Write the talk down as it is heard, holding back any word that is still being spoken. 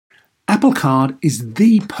Apple Card is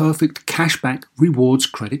the perfect cashback rewards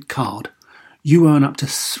credit card. You earn up to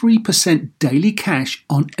 3% daily cash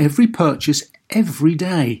on every purchase every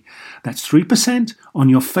day. That's 3% on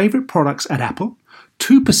your favorite products at Apple,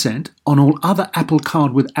 2% on all other Apple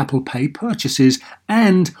Card with Apple Pay purchases,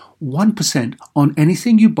 and 1% on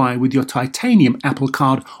anything you buy with your titanium Apple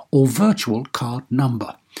Card or virtual card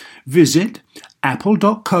number. Visit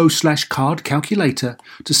apple.co/card calculator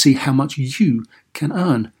to see how much you can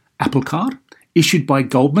earn. Apple Card, issued by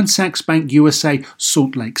Goldman Sachs Bank USA,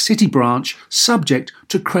 Salt Lake City branch, subject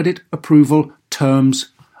to credit approval. Terms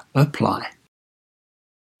apply.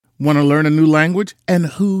 Want to learn a new language? And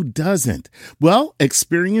who doesn't? Well,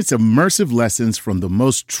 experience immersive lessons from the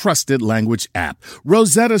most trusted language app,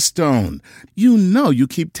 Rosetta Stone. You know you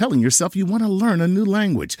keep telling yourself you want to learn a new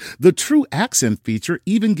language. The True Accent feature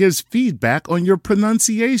even gives feedback on your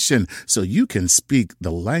pronunciation so you can speak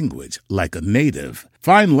the language like a native.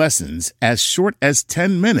 Find lessons as short as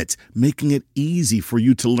 10 minutes, making it easy for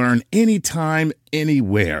you to learn anytime,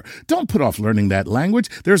 anywhere. Don't put off learning that language.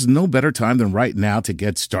 There's no better time than right now to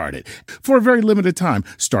get started. For a very limited time,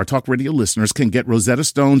 Star Talk Radio listeners can get Rosetta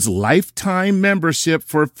Stone's lifetime membership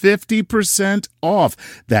for 50% off.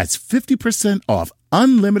 That's 50% off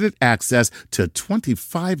unlimited access to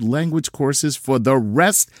 25 language courses for the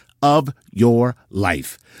rest of your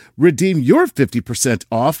life. Redeem your 50%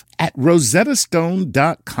 off at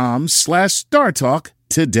rosettastone.com/StarTalk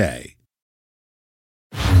today.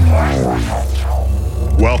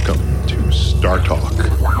 Welcome to Star Talk,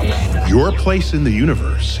 your place in the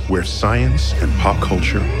universe where science and pop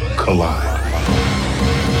culture collide.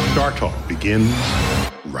 Star Talk begins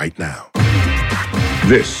right now.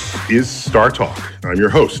 This is Star Talk. I'm your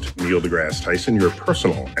host, Neil deGrasse Tyson, your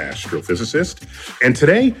personal astrophysicist. And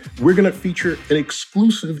today, we're going to feature an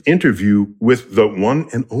exclusive interview with the one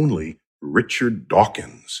and only Richard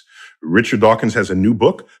Dawkins. Richard Dawkins has a new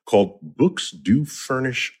book called Books Do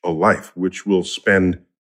Furnish a Life, which we'll spend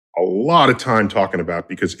a lot of time talking about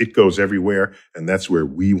because it goes everywhere, and that's where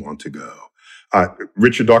we want to go.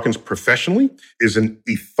 Richard Dawkins professionally is an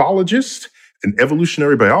ethologist, an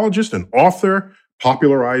evolutionary biologist, an author,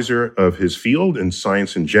 popularizer of his field in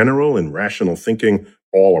science in general and rational thinking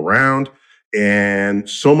all around. And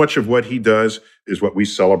so much of what he does is what we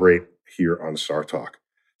celebrate here on Star Talk.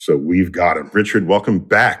 So we've got him. Richard, welcome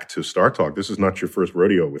back to Star Talk. This is not your first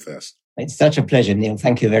rodeo with us. It's such a pleasure, Neil.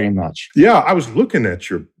 Thank you very much. Yeah, I was looking at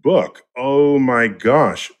your book. Oh my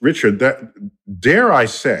gosh. Richard, dare I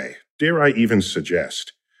even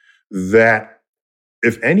suggest that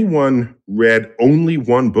if anyone read only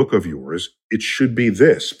one book of yours, it should be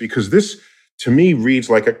this, because this, to me, reads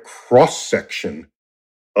like a cross-section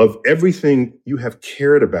of everything you have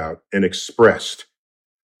cared about and expressed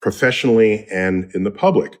professionally and in the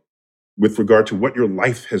public with regard to what your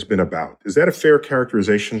life has been about. Is that a fair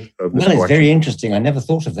characterization of this collection? It's very interesting. I never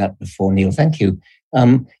thought of that before, Neil. Thank you.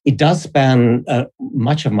 It does span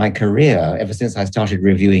much of my career, ever since I started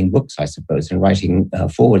reviewing books, I suppose, and writing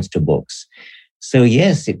forwards to books. So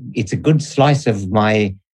yes, it's a good slice of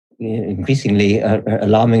my increasingly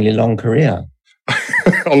alarmingly long career.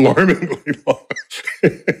 Alarmingly long.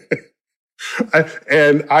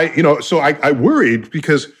 I worried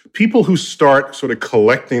because people who start sort of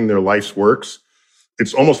collecting their life's works,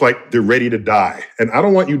 it's almost like they're ready to die. And I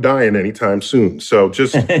don't want you dying anytime soon. So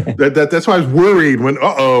just that's why I was worried when,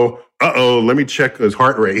 let me check his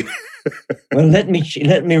heart rate. Well, let me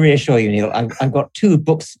reassure you, Neil. I've got two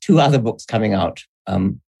other books coming out.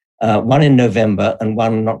 One in November and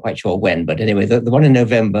one not quite sure when. But anyway, the one in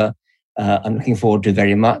November, I'm looking forward to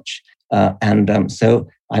very much. So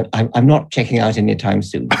I'm not checking out anytime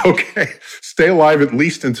soon. Okay. Stay alive at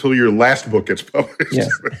least until your last book gets published. Yes.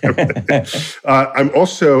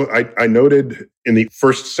 I noted in the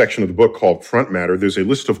first section of the book called Front Matter, there's a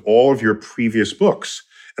list of all of your previous books.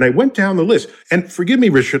 And I went down the list. And forgive me,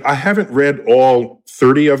 Richard, I haven't read all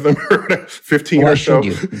 30 of them, 15 or so.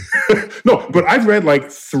 No, but I've read like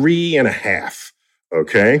 3.5,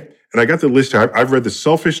 okay? And I got the list. I've read The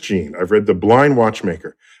Selfish Gene. I've read The Blind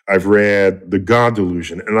Watchmaker. I've read The God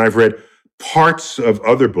Delusion. And I've read parts of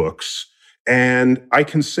other books. And I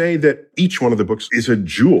can say that each one of the books is a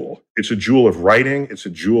jewel. It's a jewel of writing. It's a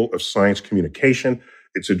jewel of science communication.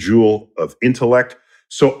 It's a jewel of intellect.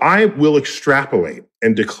 So I will extrapolate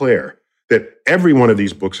and declare that every one of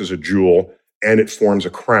these books is a jewel and it forms a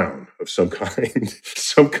crown of some kind,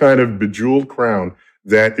 some kind of bejeweled crown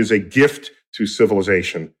that is a gift to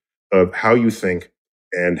civilization of how you think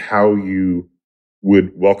and how you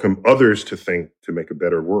would welcome others to think to make a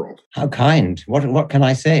better world. How kind. What can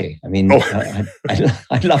I say? I mean,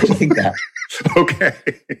 I'd love to think that. Okay.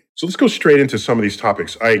 So let's go straight into some of these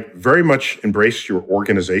topics. I very much embrace your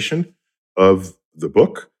organization of the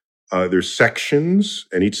book. There's sections,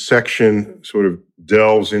 and each section sort of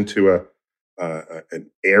delves into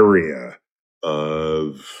an area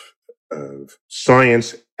of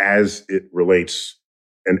science as it relates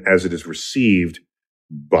and as it is received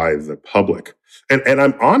by the public. And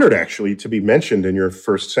I'm honored, actually, to be mentioned in your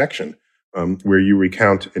first section, where you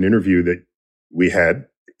recount an interview that we had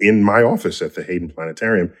in my office at the Hayden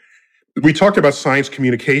Planetarium. We talked about science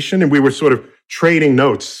communication, and we were sort of trading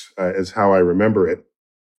notes, as how I remember it,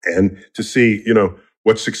 and to see,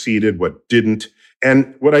 what succeeded, what didn't.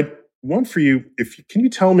 And what I want for you, can you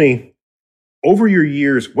tell me, over your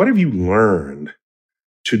years, what have you learned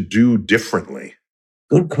to do differently?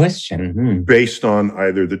 Good question. Based on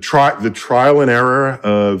either the trial and error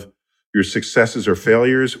of your successes or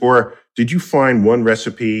failures, or did you find one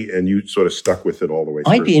recipe and you sort of stuck with it all the way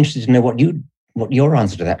through? I'd be interested to know what your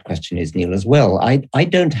answer to that question is, Neil, as well. I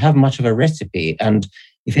don't have much of a recipe, and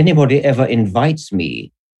if anybody ever invites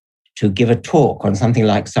me to give a talk on something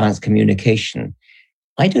like science communication,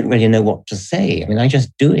 I don't really know what to say. I mean, I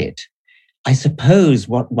just do it. I suppose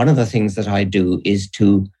one of the things that I do is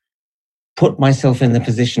to put myself in the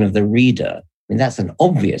position of the reader. I mean, that's an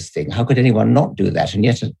obvious thing. How could anyone not do that? And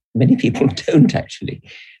yet many people don't, actually.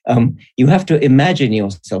 You have to imagine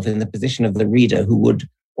yourself in the position of the reader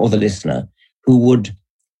or the listener, who would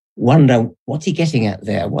wonder, what's he getting at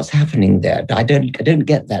there? What's happening there? I don't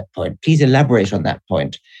get that point. Please elaborate on that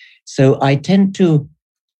point. So I tend to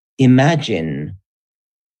imagine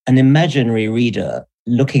an imaginary reader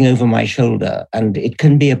looking over my shoulder, and it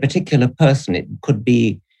can be a particular person. It could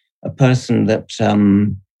be a person that,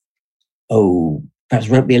 perhaps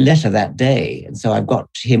wrote me a letter that day, and so I've got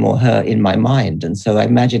him or her in my mind, and so I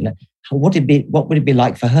imagine what would it be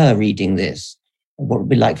like for her reading this? What would it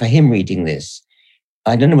be like for him reading this?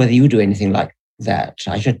 I don't know whether you do anything like that.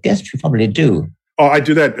 I should guess you probably do. Oh, I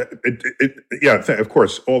do that. Of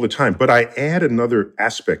course, all the time. But I add another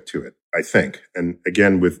aspect to it, I think, and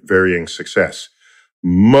again, with varying success.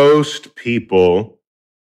 Most people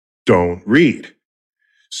don't read.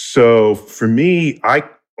 So for me, I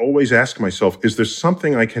always ask myself, is there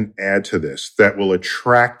something I can add to this that will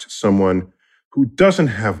attract someone who doesn't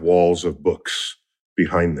have walls of books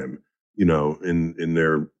behind them, in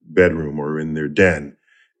their bedroom or in their den?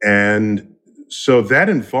 And so that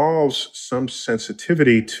involves some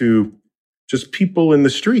sensitivity to just people in the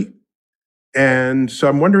street. And so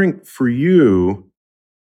I'm wondering, for you,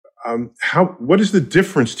 what is the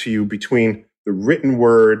difference to you between the written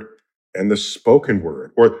word and the spoken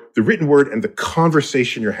word, or the written word and the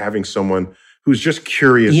conversation you're having someone who's just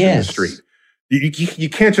curious in the street? You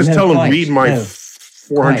can't just tell them, read my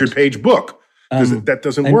 400-page book, because that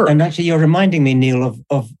doesn't work. And actually, you're reminding me, Neil,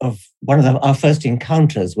 of one of our first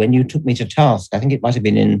encounters when you took me to task. I think it might have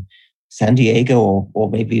been in San Diego or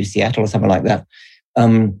maybe Seattle or something like that.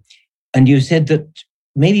 And you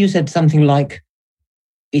said something like,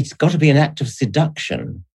 it's got to be an act of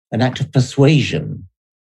seduction, an act of persuasion,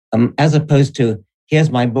 as opposed to, here's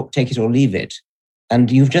my book, take it or leave it. And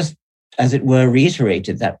you've just, as it were,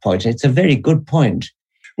 reiterated that point. It's a very good point.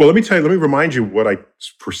 Well, let me remind you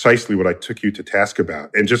precisely what I took you to task about.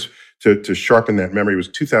 And just to sharpen that memory, it was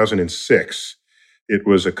 2006. It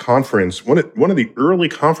was a conference, one of the early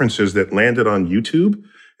conferences that landed on YouTube.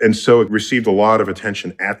 And so it received a lot of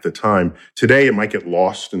attention at the time. Today, it might get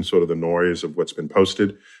lost in sort of the noise of what's been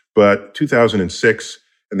posted. But 2006,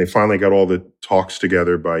 and they finally got all the talks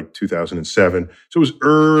together by 2007. So it was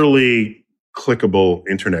early clickable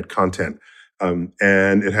internet content.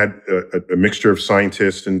 And it had a mixture of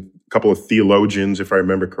scientists and a couple of theologians, if I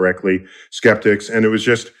remember correctly, skeptics. And it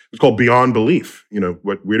was called Beyond Belief.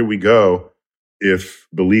 Where do we go if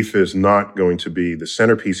belief is not going to be the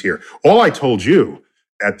centerpiece here? All I told you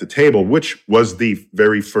at the table, which was the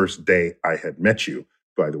very first day I had met you,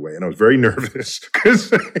 by the way, and I was very nervous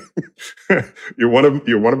because you're one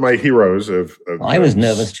of my heroes of I was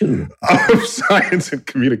nervous too, of science and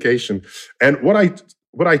communication. And what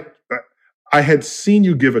I had seen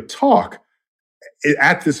you give a talk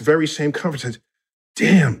at this very same conference. I said,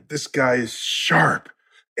 damn, this guy is sharp,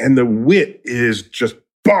 and the wit is just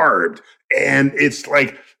barbed, and it's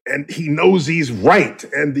like, and he knows he's right,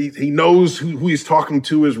 and he knows who he's talking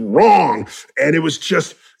to is wrong. And it was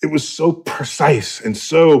so precise. And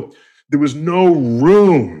so there was no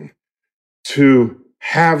room to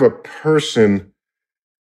have a person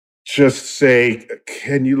just say,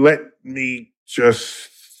 can you let me just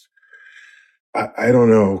I don't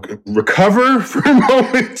know, recover for a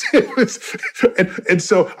moment. And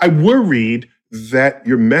so I worried that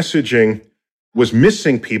your messaging was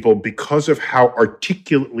missing people because of how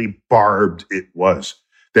articulately barbed it was,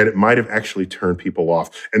 that it might have actually turned people off.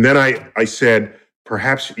 And then I said,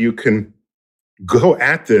 perhaps you can go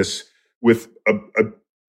at this with a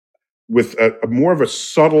more of a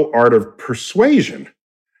subtle art of persuasion,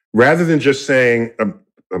 rather than just saying,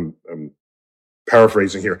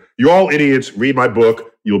 paraphrasing here, you're all idiots, read my book,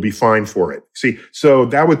 you'll be fine for it. See, so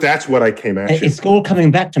that's what I came at. It's all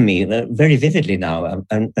coming back to me very vividly now,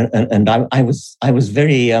 and I was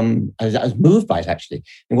very I was moved by it, actually.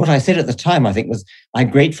 And what I said at the time, I think, was, I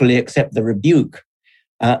gratefully accept the rebuke,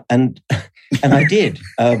 and I did.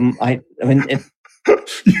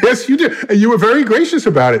 Yes, you did. And you were very gracious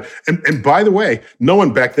about it. And by the way, no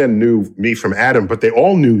one back then knew me from Adam, but they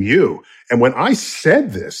all knew you. And when I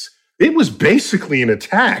said this, it was basically an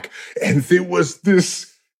attack. And there was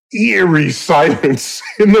this eerie silence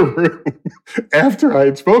in the room after I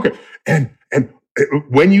had spoken. And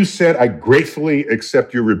when you said, I gratefully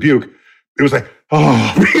accept your rebuke, it was like,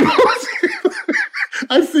 oh,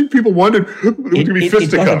 I think people wanted it to be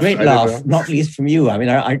fisticuffs. It got a great laugh, not least from you. I mean,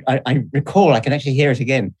 I recall, I can actually hear it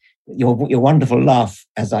again, your wonderful laugh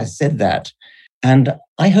as I said that. And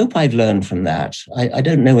I hope I've learned from that. I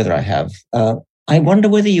don't know whether I have. I wonder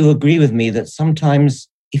whether you agree with me that sometimes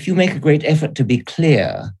if you make a great effort to be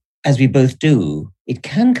clear, as we both do, it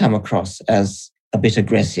can come across as a bit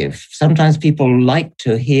aggressive. Sometimes people like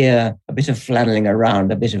to hear a bit of flanneling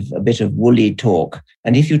around, a bit of woolly talk.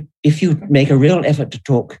 And if you make a real effort to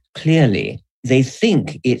talk clearly, they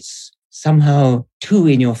think it's somehow too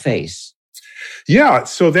in your face. Yeah,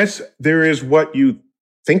 so there is what you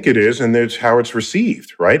think it is, and there's how it's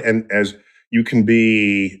received, right? And as you can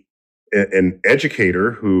be an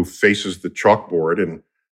educator who faces the chalkboard and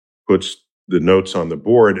puts the notes on the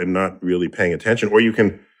board and not really paying attention, or you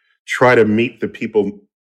can try to meet the people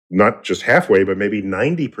not just halfway, but maybe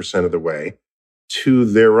 90% of the way to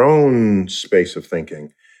their own space of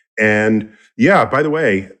thinking. And yeah, by the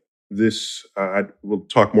way, we'll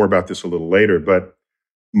talk more about this a little later, but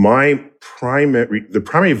the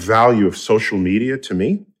primary value of social media to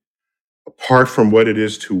me, apart from what it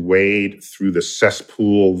is to wade through the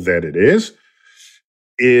cesspool that it is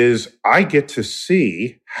I get to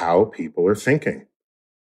see how people are thinking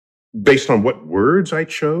based on what words I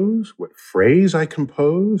chose, what phrase I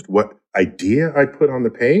composed, what idea I put on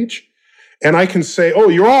the page. And I can say, oh,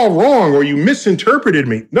 you're all wrong, or you misinterpreted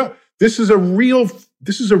me. No, this is a real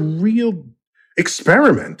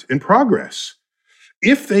experiment in progress.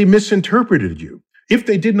 If they misinterpreted you, if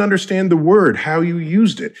they didn't understand the word, how you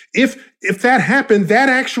used it, if that happened, that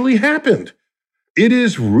actually happened. It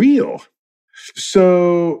is real.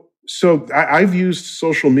 So I've used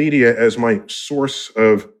social media as my source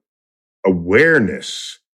of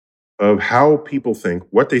awareness of how people think,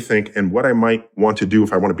 what they think, and what I might want to do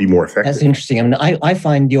if I want to be more effective. That's interesting. I mean, I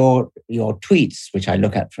find your tweets, which I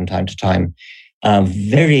look at from time to time,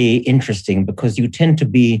 very interesting, because you tend to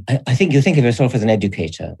be, I think you think of yourself as an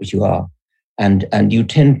educator, which you are, and you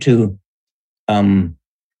tend to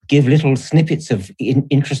give little snippets of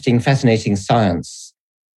interesting, fascinating science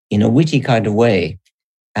in a witty kind of way.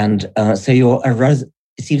 And so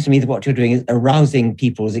it seems to me that what you're doing is arousing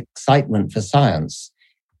people's excitement for science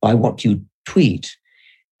by what you tweet.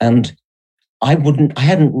 And I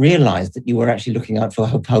hadn't realized that you were actually looking out for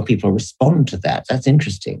how people respond to that. That's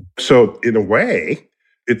interesting. So in a way,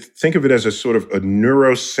 think of it as a sort of a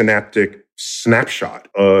neurosynaptic snapshot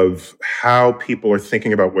of how people are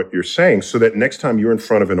thinking about what you're saying, so that next time you're in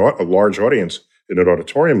front of a large audience in an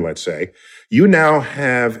auditorium, let's say, you now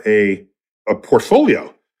have a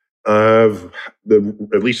portfolio of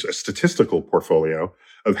at least a statistical portfolio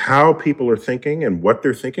of how people are thinking and what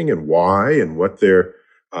they're thinking and why and what they're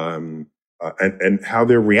and how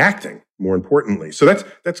they're reacting, more importantly. So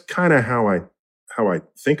that's kind of how I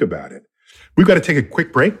think about it. We've got to take a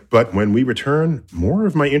quick break, but when we return, more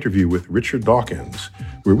of my interview with Richard Dawkins,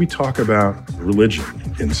 where we talk about religion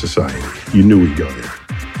in society. You knew we'd go there.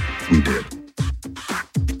 We did.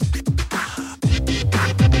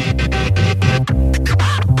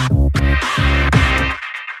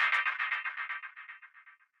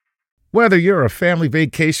 Whether you're a family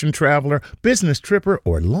vacation traveler, business tripper,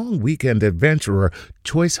 or long weekend adventurer,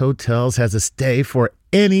 Choice Hotels has a stay for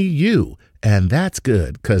any you. And that's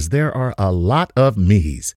good, because there are a lot of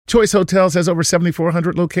me's. Choice Hotels has over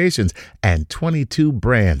 7,400 locations and 22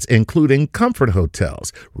 brands, including Comfort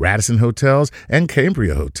Hotels, Radisson Hotels, and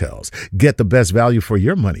Cambria Hotels. Get the best value for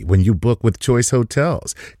your money when you book with Choice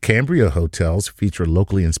Hotels. Cambria Hotels feature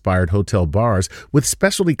locally inspired hotel bars with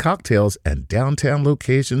specialty cocktails and downtown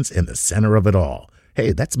locations in the center of it all.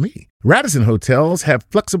 Hey, that's me. Radisson Hotels have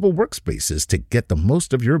flexible workspaces to get the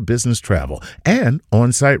most of your business travel and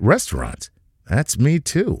on-site restaurants. That's me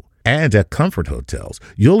too. And at Comfort Hotels,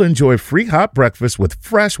 you'll enjoy free hot breakfast with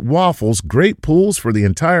fresh waffles, great pools for the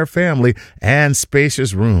entire family, and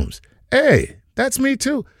spacious rooms. Hey, that's me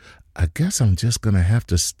too. I guess I'm just going to have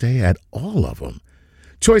to stay at all of them.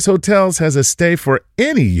 Choice Hotels has a stay for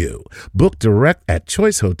any you. Book direct at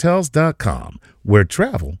choicehotels.com, where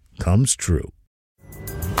travel comes true.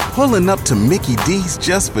 Pulling up to Mickey D's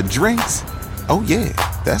just for drinks? Oh yeah,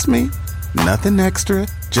 that's me. Nothing extra,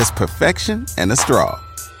 just perfection and a straw.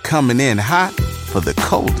 Coming in hot for the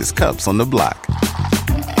coldest cups on the block.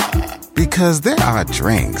 Because there are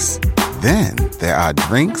drinks. Then there are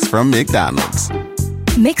drinks from McDonald's.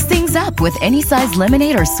 Mix things up with any size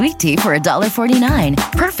lemonade or sweet tea for $1.49.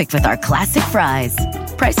 Perfect with our classic fries.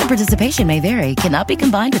 Price and participation may vary. Cannot be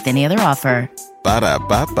combined with any other offer.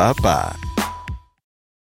 Ba-da-ba-ba-ba.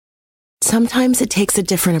 Sometimes it takes a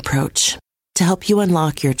different approach to help you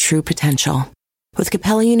unlock your true potential. With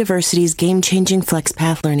Capella University's game-changing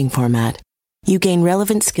FlexPath learning format, you gain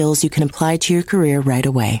relevant skills you can apply to your career right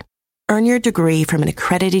away. Earn your degree from an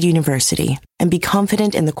accredited university and be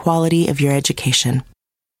confident in the quality of your education.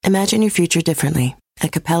 Imagine your future differently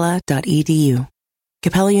at capella.edu.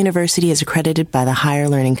 Capella University is accredited by the Higher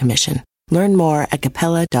Learning Commission. Learn more at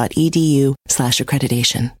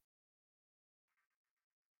capella.edu/accreditation.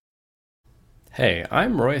 Hey,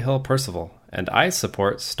 I'm Roy Hill Percival, and I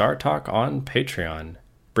support StarTalk on Patreon.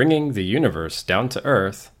 Bringing the universe down to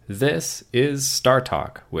Earth, this is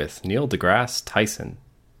StarTalk with Neil deGrasse Tyson.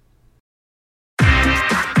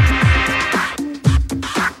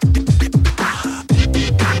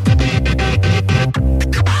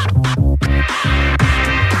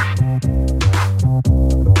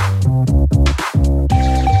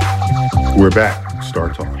 We're back,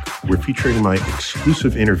 Star Talk. We're featuring my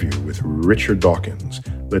exclusive interview with Richard Dawkins.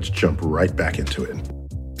 Let's jump right back into it.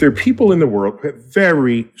 There are people in the world who have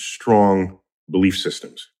very strong belief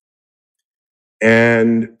systems.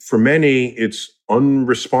 And for many, it's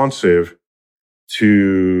unresponsive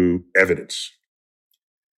to evidence.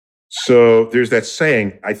 So there's that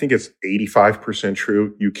saying, I think it's 85%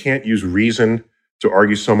 true. You can't use reason to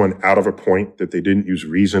argue someone out of a point that they didn't use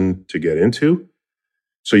reason to get into.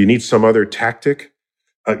 So you need some other tactic.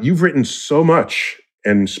 You've written so much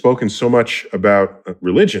and spoken so much about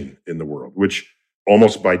religion in the world, which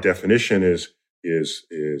almost by definition is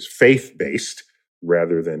faith-based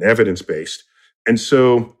rather than evidence-based. And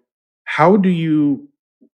so how do you,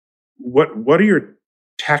 what are your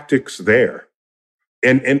tactics there?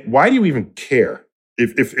 And why do you even care?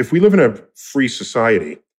 If we live in a free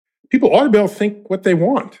society, people ought to be able to think what they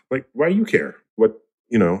want. Like, why do you care?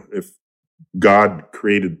 If God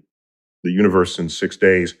created the universe in 6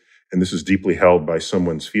 days, and this is deeply held by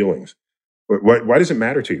someone's feelings. Why does it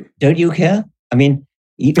matter to you? Don't you care? I mean,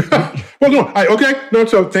 well, no.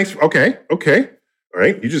 So thanks. Okay. All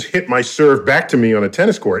right. You just hit my serve back to me on a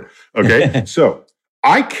tennis court. Okay. So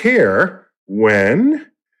I care when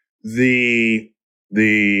the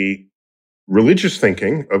religious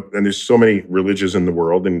thinking of, and there's so many religions in the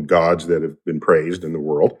world and gods that have been praised in the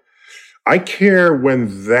world. I care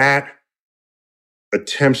when that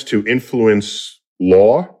attempts to influence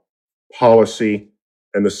law, policy,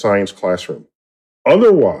 and the science classroom.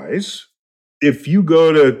 Otherwise, if you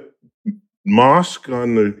go to mosque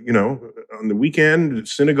on the weekend,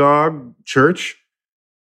 synagogue, church,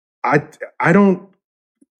 I don't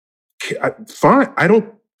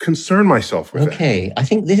concern myself with that. Okay, I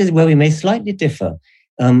think this is where we may slightly differ.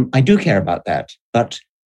 I do care about that, but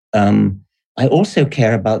I also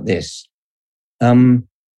care about this.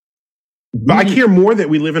 But I care more that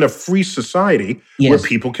we live in a free society where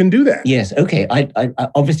people can do that. Yes, okay. I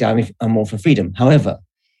obviously, I'm all for freedom. However,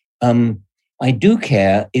 I do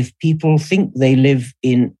care if people think they live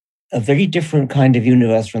in a very different kind of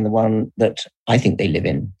universe from the one that I think they live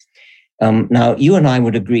in. Now, you and I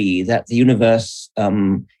would agree that the universe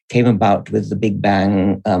came about with the Big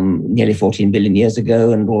Bang nearly 14 billion years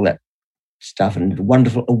ago and all that stuff, and a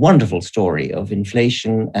wonderful story of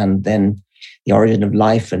inflation and then the origin of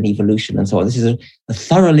life and evolution and so on. This is a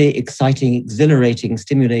thoroughly exciting, exhilarating,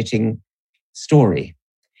 stimulating story.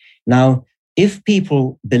 Now, if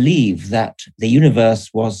people believe that the universe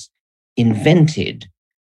was invented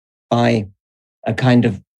by a kind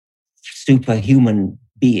of superhuman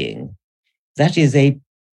being, that is it's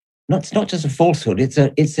not just a falsehood, it's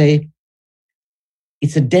a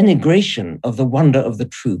denigration of the wonder of the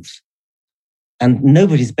truth. And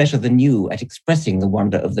nobody's better than you at expressing the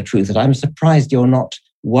wonder of the truth. And I'm surprised you're not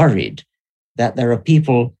worried that there are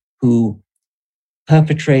people who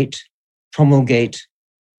perpetrate, promulgate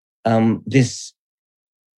this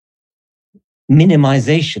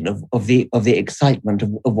minimization of the excitement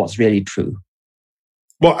of what's really true.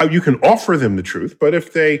 Well, you can offer them the truth, but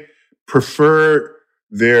if they prefer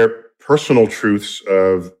their personal truths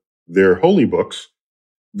of their holy books,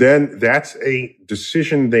 then that's a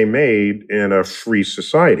decision they made in a free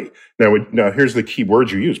society. Now here's the key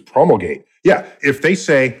word you use, promulgate. Yeah, if they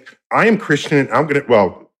say, I am Christian and I'm going to,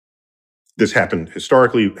 well, this happened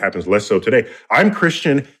historically, happens less so today. I'm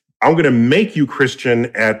Christian, I'm going to make you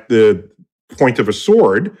Christian at the point of a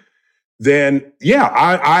sword, then yeah,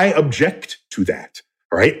 I object to that,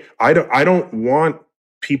 right? I don't want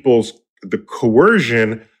the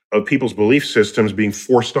coercion of people's belief systems being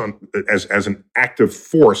forced on as an active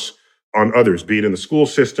force on others, be it in the school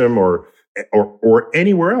system or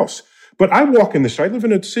anywhere else. But I walk in I live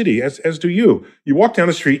in a city, as do you. You walk down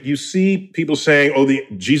the street, you see people saying, oh,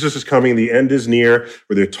 Jesus is coming, the end is near,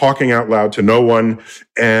 or they're talking out loud to no one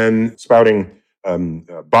and spouting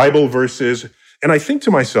Bible verses. And I think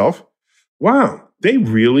to myself, wow, they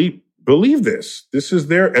really believe this. This is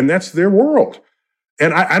that's their world.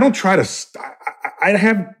 And I don't try to,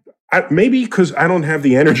 maybe because I don't have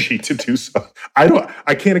the energy to do so.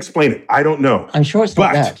 I can't explain it. I don't know. I'm sure it's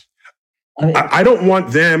not that. I don't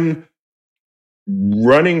want them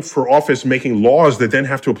running for office, making laws that then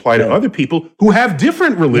have to apply to other people who have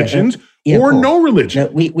different religions or no religion.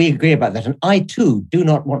 No, we agree about that. And I too do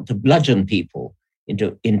not want to bludgeon people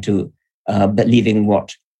into believing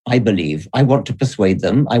what I believe. I want to persuade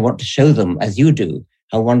them. I want to show them, as you do,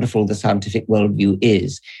 how wonderful the scientific worldview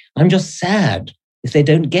is. I'm just sad if they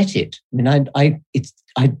don't get it. I mean,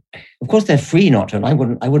 of course they're free not to, and I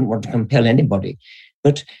wouldn't want to compel anybody,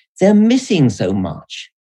 but they're missing so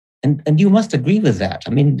much. And you must agree with that.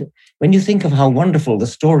 I mean, when you think of how wonderful the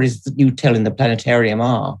stories that you tell in the planetarium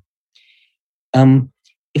are,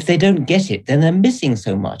 if they don't get it, then they're missing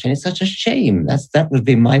so much. And it's such a shame. That would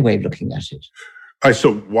be my way of looking at it. All right,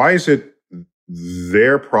 so why is it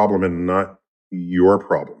their problem and not your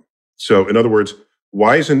problem? So in other words,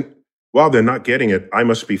 why isn't, while they're not getting it, I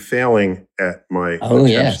must be failing at my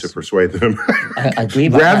attempts to persuade them. I agree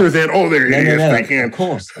about rather that. than, they're idiots, they can't. Of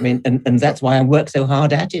course. I mean, and that's why I work so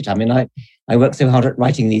hard at it. I mean, I work so hard at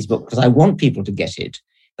writing these books because I want people to get it.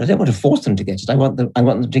 But I don't want to force them to get it. I want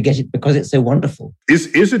them to get it because it's so wonderful.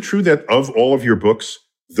 Is it true that of all of your books,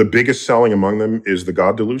 the biggest selling among them is The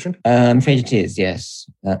God Delusion? I'm afraid it is, yes.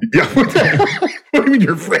 Yeah. What do you mean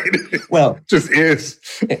you're afraid? Well, it just is.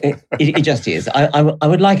 it just is. I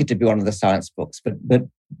would like it to be one of the science books, but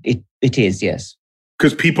it is, yes.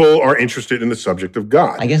 Because people are interested in the subject of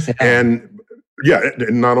God. I guess they are. And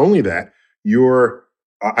not only that,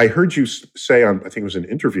 I heard you say on, I think it was an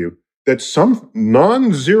interview, that some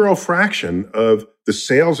non-zero fraction of the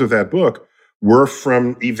sales of that book were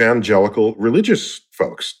from evangelical religious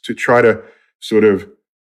folks to try to sort of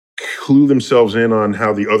clue themselves in on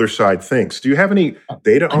how the other side thinks. Do you have any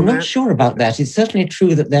data on that? I'm not sure about that. It's certainly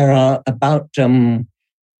true that there are about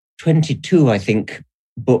 22, I think,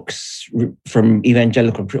 books from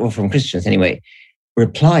evangelical, or from Christians anyway,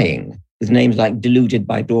 replying with names like Deluded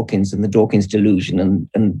by Dawkins and the Dawkins Delusion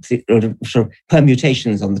and sort of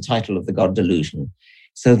permutations on the title of the God Delusion.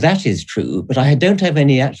 So that is true, but I don't have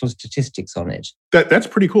any actual statistics on it. That's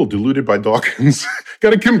pretty cool. Deluded by Dawkins. Got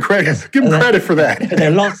to give him credit. Give him credit for that. There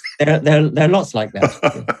are lots like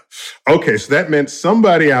that. Okay, so that meant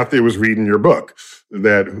somebody out there was reading your book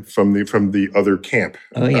that from the other camp.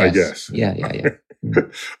 Oh yes. I guess.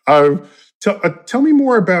 Yeah. Tell me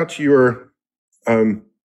more about your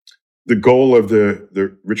the goal of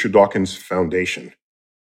the Richard Dawkins Foundation.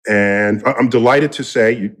 And I'm delighted to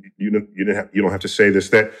say you don't have to say this,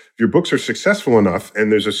 that if your books are successful enough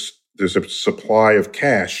and there's a supply of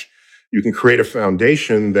cash, you can create a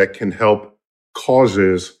foundation that can help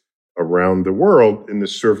causes around the world in the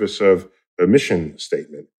service of a mission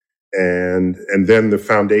statement. And then the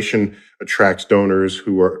foundation attracts donors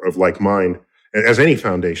who are of like mind, as any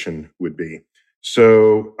foundation would be.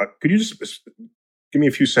 So could you just give me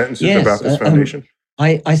a few sentences about this foundation?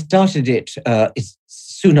 I started it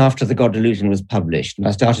soon after The God Delusion was published, and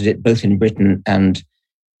I started it both in Britain and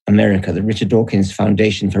America, the Richard Dawkins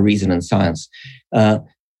Foundation for Reason and Science.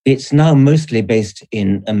 It's now mostly based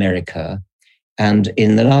in America, and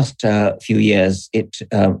in the last few years, it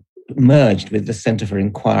merged with the Center for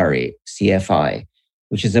Inquiry, CFI,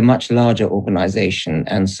 which is a much larger organization.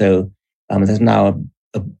 And so there's now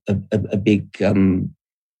a big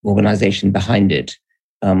organization behind it.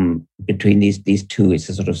 Between these two, it's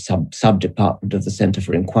a sort of sub-department of the Center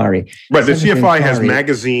for Inquiry. Right, the CFI has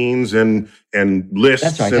magazines and lists.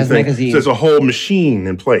 That's right, and has magazines. There's a whole machine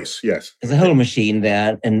in place, yes. There's a whole machine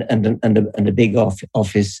there and a big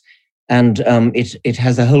office. And it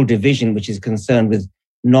has a whole division which is concerned with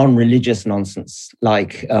non-religious nonsense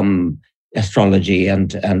like astrology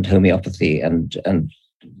and homeopathy and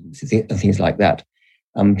things like that.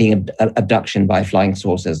 Being abduction by flying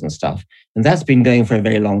saucers and stuff. And that's been going for a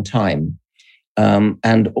very long time.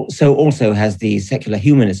 And so also has the secular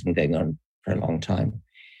humanism going on for a long time.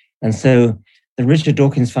 And so the Richard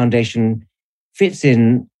Dawkins Foundation fits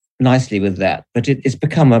in nicely with that, but it's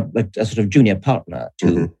become a sort of junior partner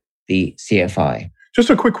to the CFI. Just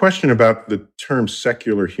a quick question about the term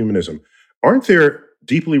secular humanism. Aren't there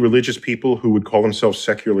deeply religious people who would call themselves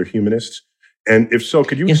secular humanists? And if so,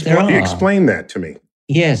 could you explain that to me?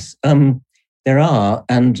 Yes, there are,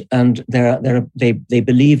 and they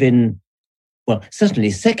believe in, well,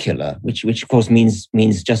 certainly secular, which of course means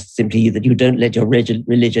just simply that you don't let your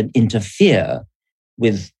religion interfere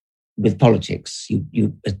with politics.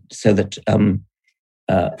 So that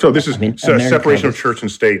so this is separation of church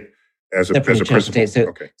and state as a principle.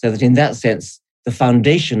 So that in that sense, the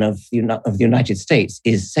foundation of the United States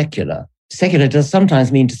is secular. Secular does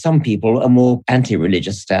sometimes mean to some people a more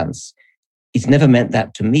anti-religious stance. It's never meant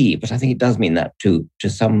that to me, but I think it does mean that to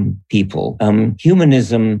some people.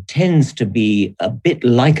 Humanism tends to be a bit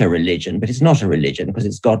like a religion, but it's not a religion because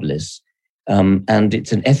it's godless. And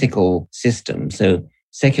it's an ethical system. So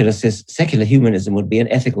secular humanism would be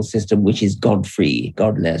an ethical system which is God-free,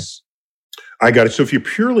 godless. I got it. So if you're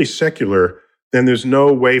purely secular, then there's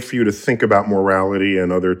no way for you to think about morality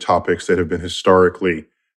and other topics that have been historically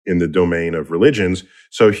in the domain of religions.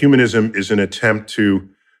 So humanism is an attempt to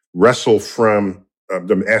wrestle from,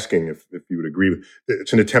 I'm asking if you would agree with,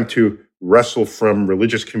 it's an attempt to wrestle from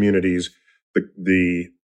religious communities the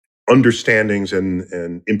understandings and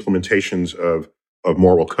implementations of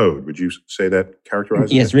moral code. Would you say that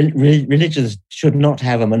characterizes? Yes, religions should not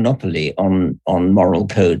have a monopoly on moral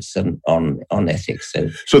codes and on ethics.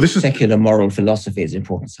 So this is secular moral philosophy is an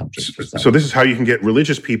important subject. So this is how you can get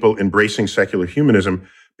religious people embracing secular humanism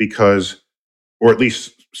because, or at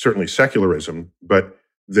least certainly secularism, but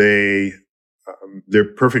they're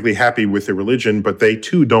perfectly happy with their religion, but they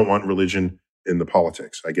too don't want religion in the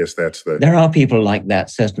politics. I guess that's the... There are people like that,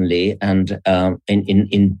 certainly. And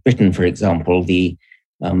in Britain, for example, they're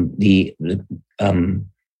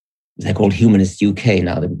called Humanists UK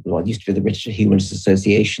now. It used to be the British Humanist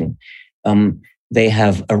Association. They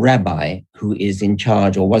have a rabbi who is in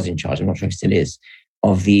charge, or was in charge, I'm not sure if he still is,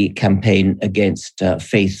 of the campaign against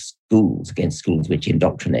faith schools, against schools which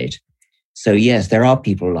indoctrinate. So yes, there are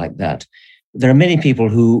people like that. There are many people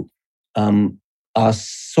who are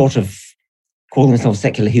sort of call themselves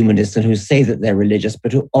secular humanists and who say that they're religious,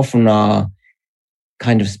 but who often are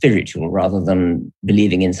kind of spiritual rather than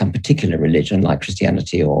believing in some particular religion like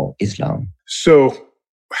Christianity or Islam. So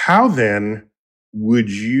how then would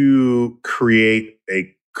you create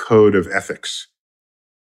a code of ethics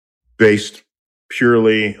based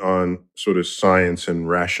purely on sort of science and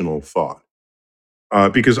rational thought?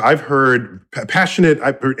 Because I've heard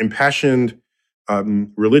impassioned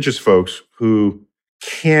religious folks who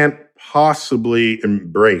can't possibly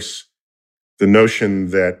embrace the notion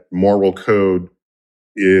that moral code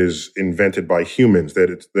is invented by humans,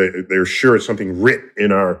 that they're sure it's something writ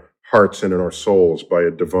in our hearts and in our souls by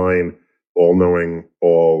a divine, all-knowing,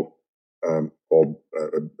 all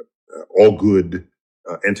good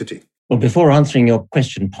entity. Well, before answering your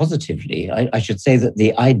question positively, I should say that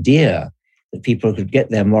the idea that people could get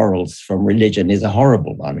their morals from religion is a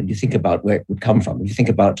horrible one. And you think about where it would come from. If you think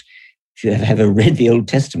about, if you have ever read the Old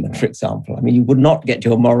Testament, for example, I mean, you would not get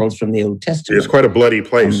your morals from the Old Testament. It's quite a bloody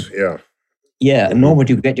place, yeah. Yeah, and nor would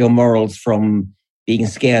you get your morals from being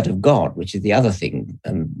scared of God, which is the other thing.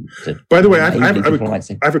 By the way, I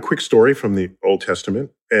have a quick story from the Old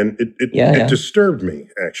Testament, and it disturbed me,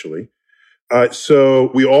 actually.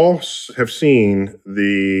 So we all have seen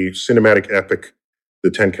the cinematic epic,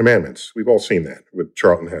 The Ten Commandments. We've all seen that with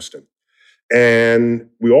Charlton Heston. And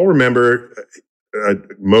we all remember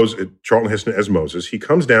Charlton Heston as Moses. He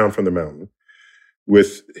comes down from the mountain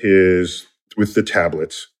with the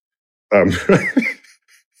tablets.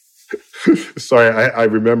 Sorry, I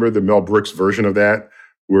remember the Mel Brooks version of that,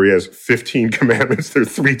 where he has 15 commandments. There are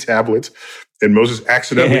 3 tablets. And Moses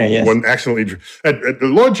accidentally, the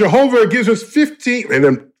Lord Jehovah gives us 15, and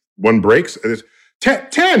then one breaks. And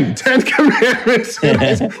 10 commandments.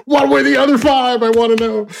 What were the other 5? I want to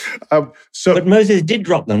know. But Moses did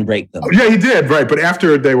drop them, break them. Yeah, he did, right. But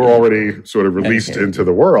after they were already sort of released into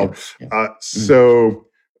the world.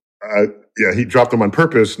 He dropped them on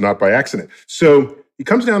purpose, not by accident. So he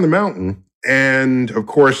comes down the mountain, and of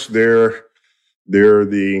course, they're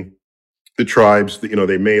the tribes.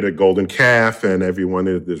 They made a golden calf, and everyone,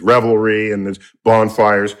 there's revelry and there's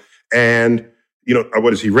bonfires. And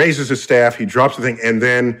he raises his staff, he drops the thing, and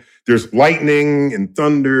then there's lightning and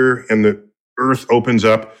thunder, and the earth opens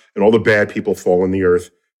up, and all the bad people fall in the earth,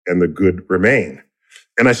 and the good remain.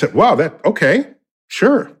 And I said, wow, okay,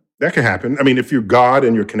 sure, that could happen. I mean, if you're God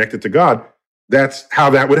and you're connected to God, that's how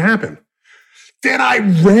that would happen. Then I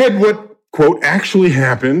read what, quote, actually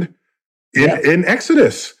happened in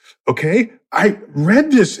Exodus, okay? I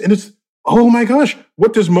read this, and it's, oh my gosh,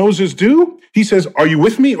 what does Moses do? He says, are you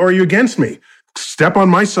with me or are you against me? Step on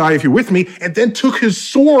my side if you're with me, and then took his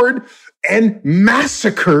sword and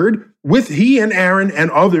massacred, with he and Aaron and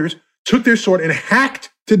others, took their sword and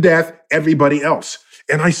hacked to death everybody else.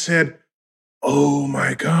 And I said, oh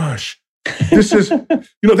my gosh, this is,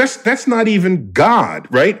 that's not even God,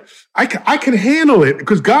 right? I can handle it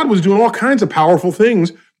because God was doing all kinds of powerful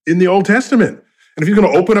things in the Old Testament. And if you're going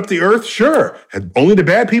to open up the earth, sure. Had only the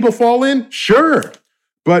bad people fall in? Sure.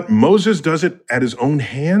 But Moses does it at his own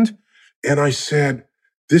hand. And I said,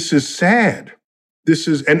 this is sad. This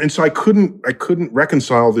is, and so I couldn't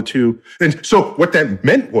reconcile the two. And so what that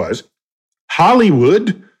meant was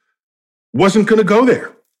Hollywood wasn't going to go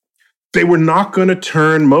there. They were not going to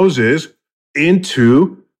turn Moses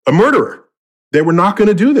into a murderer. They were not going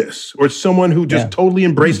to do this, or someone who just totally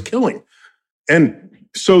embraced killing. And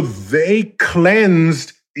so they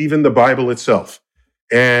cleansed even the Bible itself.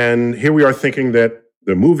 And here we are thinking that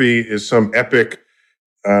the movie is some epic,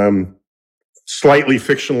 slightly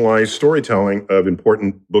fictionalized storytelling of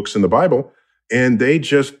important books in the Bible. And they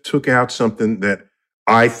just took out something that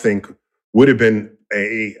I think would have been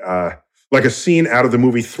like a scene out of the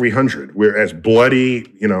movie 300, whereas bloody,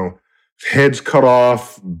 heads cut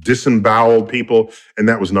off, disemboweled people, and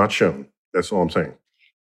that was not shown. That's all I'm saying.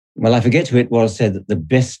 Well, I forget who it was said that the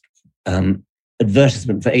best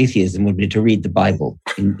advertisement for atheism would be to read the Bible.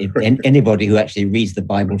 Anybody who actually reads the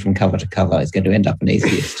Bible from cover to cover is going to end up an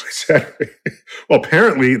atheist. Exactly. Well,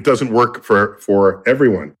 apparently it doesn't work for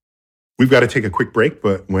everyone. We've got to take a quick break,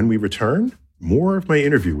 but when we return, more of my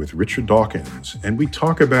interview with Richard Dawkins, and we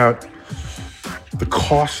talk about the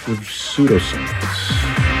cost of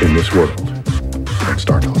pseudoscience in this world on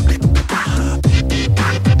Star Talk.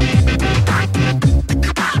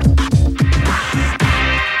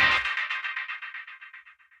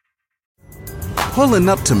 Pulling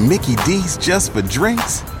up to Mickey D's just for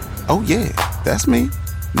drinks? Oh yeah, that's me.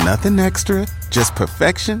 Nothing extra, just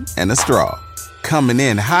perfection and a straw. Coming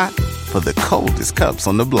in hot for the coldest cups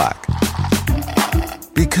on the block.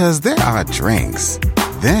 Because there are drinks.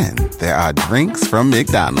 Then there are drinks from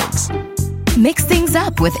McDonald's. Mix things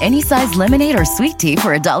up with any size lemonade or sweet tea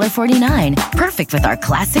for $1.49. Perfect with our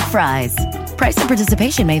classic fries. Price and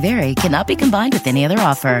participation may vary. Cannot be combined with any other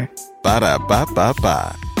offer.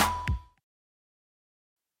 Ba-da-ba-ba-ba.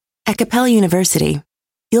 At Capella University,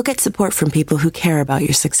 you'll get support from people who care about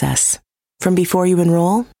your success. From before you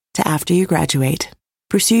enroll to after you graduate,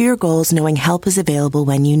 pursue your goals knowing help is available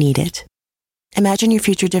when you need it. Imagine your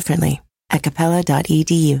future differently at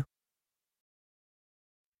capella.edu.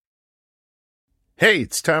 Hey,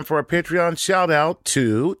 it's time for our Patreon shout out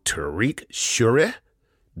to Tariq Shuri,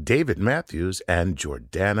 David Matthews, and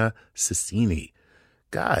Jordana Cicini.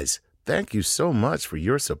 Guys, thank you so much for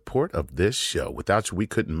your support of this show. Without you, we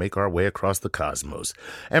couldn't make our way across the cosmos.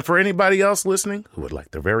 And for anybody else listening who would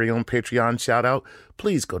like their very own Patreon shout out,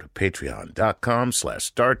 please go to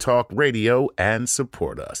patreon.com/StarTalkRadio and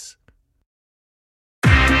support us.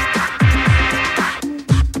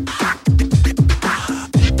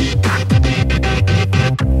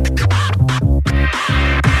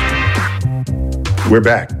 We're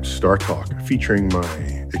back, Star Talk, featuring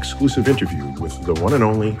my exclusive interview with the one and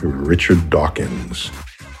only Richard Dawkins.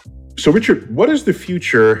 So, Richard, what is the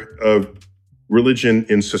future of religion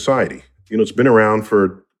in society? It's been around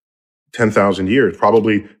for 10,000 years.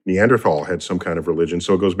 Probably Neanderthal had some kind of religion,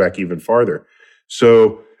 so it goes back even farther.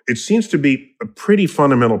 So it seems to be a pretty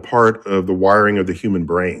fundamental part of the wiring of the human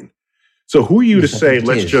brain. So who are you to say,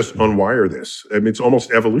 let's just unwire this? I mean, it's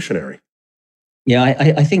almost evolutionary. Yeah,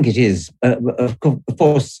 I think it is. Of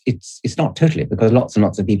course, it's not totally, because lots and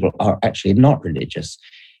lots of people are actually not religious.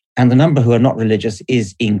 And the number who are not religious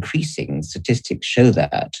is increasing. Statistics show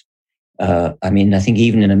that. I think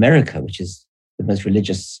even in America, which is the most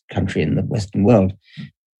religious country in the Western world,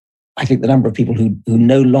 I think the number of people who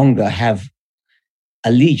no longer have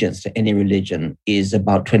allegiance to any religion is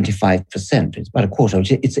about 25%. It's about a quarter.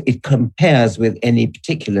 It compares with any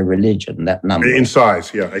particular religion, that number. In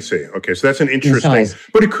size, yeah, I see. Okay, so that's an interesting...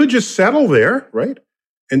 But it could just settle there, right?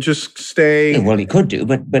 And just stay... Well, it could do,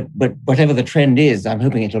 but whatever the trend is, I'm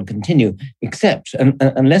hoping it'll continue, except,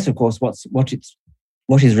 unless, of course, what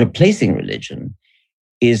is replacing religion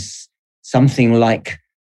is something like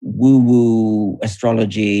woo-woo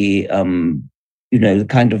astrology, the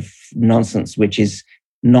kind of nonsense which is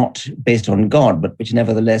not based on God, but which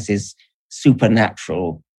nevertheless is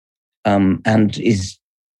supernatural and is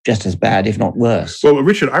just as bad, if not worse. Well,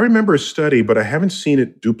 Richard, I remember a study, but I haven't seen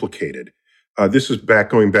it duplicated. This is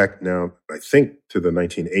going back now, I think, to the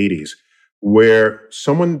 1980s, where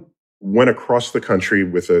someone went across the country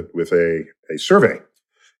with a survey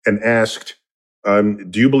and asked,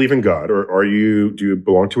 do you believe in God, or do you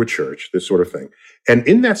belong to a church, this sort of thing. And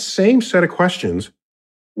in that same set of questions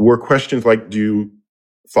were questions like, do you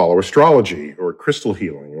follow astrology or crystal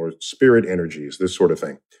healing or spirit energies, this sort of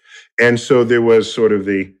thing. And so there was sort of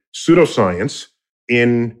the pseudoscience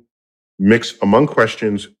in mix among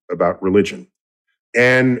questions about religion.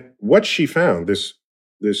 And what she found, this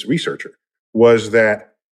researcher, was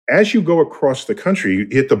that as you go across the country, you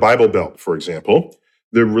hit the Bible Belt, for example,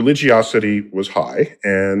 the religiosity was high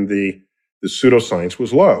and the pseudoscience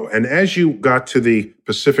was low. And as you got to the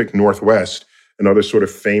Pacific Northwest and other sort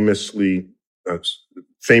of famous centers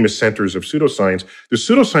of pseudoscience, the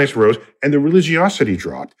pseudoscience rose and the religiosity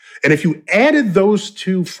dropped. And if you added those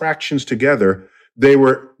two fractions together, they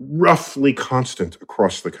were roughly constant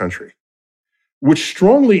across the country, which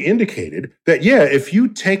strongly indicated that, yeah, if you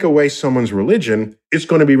take away someone's religion, it's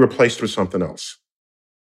going to be replaced with something else.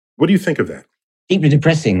 What do you think of that? Deeply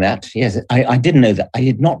depressing, that. Yes, I didn't know that. I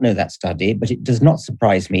did not know that study, but it does not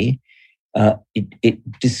surprise me.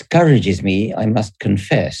 It discourages me, I must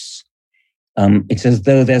confess. It's as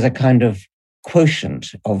though there's a kind of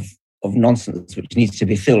quotient of nonsense which needs to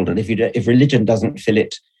be filled, and if religion doesn't fill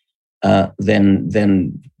it,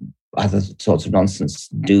 then other sorts of nonsense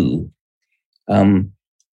do.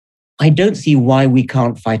 I don't see why we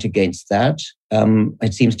can't fight against that.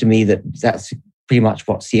 It seems to me that that's pretty much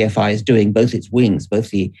what CFI is doing, both its wings, both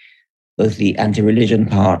the anti-religion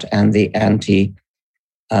part and the anti,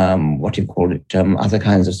 other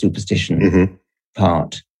kinds of superstition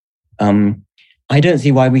part. I don't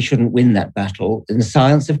see why we shouldn't win that battle. And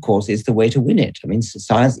science, of course, is the way to win it. I mean,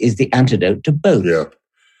 science is the antidote to both. Yeah.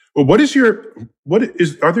 Well,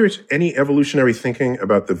 are there any evolutionary thinking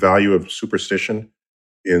about the value of superstition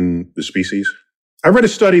in the species? I read a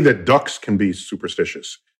study that ducks can be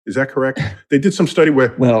superstitious. Is that correct? They did some study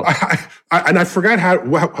where, I forgot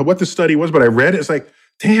what the study was, but I read it. It's like,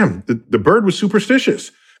 damn, the bird was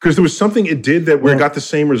superstitious because there was something it did where it got the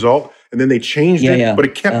same result, and then they changed it, but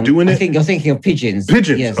it kept doing it. I think you're thinking of pigeons.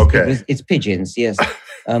 Pigeons, yes, okay. It's pigeons, yes.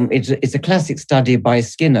 It's a classic study by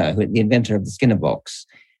Skinner, the inventor of the Skinner box.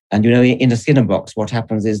 And, in the Skinner box, what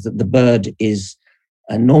happens is that the bird is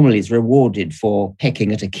normally is rewarded for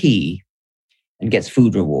pecking at a key and gets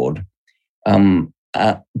food reward.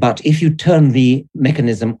 But if you turn the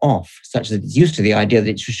mechanism off, such that it's used to the idea that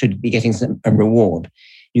it should be getting a reward,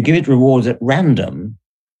 you give it rewards at random,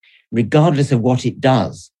 regardless of what it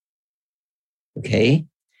does. Okay?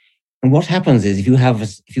 And what happens is if you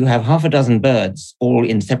have half a dozen birds all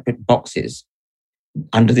in separate boxes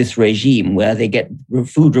under this regime where they get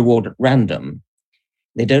food reward at random,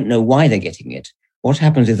 they don't know why they're getting it. What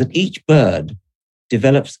happens is that each bird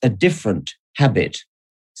develops a different habit,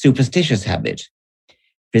 superstitious habit,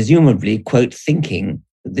 presumably, quote, thinking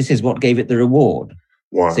that this is what gave it the reward.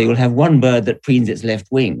 Wow. So you'll have one bird that preens its left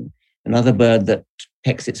wing, another bird that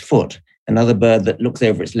pecks its foot, another bird that looks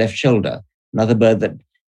over its left shoulder, another bird that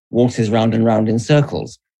waltzes round and round in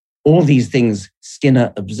circles. All these things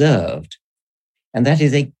Skinner observed. And that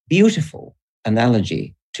is a beautiful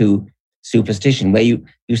analogy to superstition, where you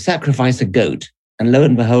sacrifice a goat, and lo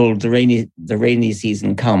and behold, the rainy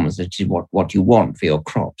season comes, which is what you want for your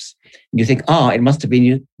crops. And you think, it must have been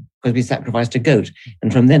you because we sacrificed a goat.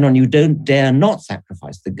 And from then on, you don't dare not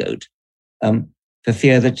sacrifice the goat for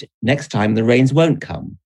fear that next time the rains won't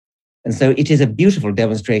come. And so it is a beautiful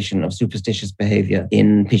demonstration of superstitious behavior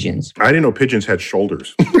in pigeons. I didn't know pigeons had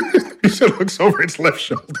shoulders. It looks over its left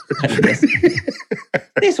shoulder.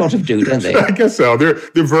 They sort of do, don't they? I guess so. They're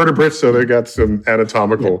vertebrates, so they got some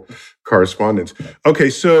anatomical correspondence. Okay,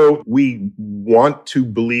 so we want to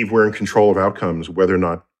believe we're in control of outcomes, whether or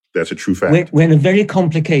not that's a true fact. We're in a very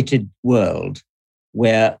complicated world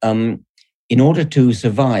where, in order to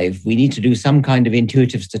survive, we need to do some kind of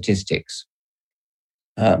intuitive statistics.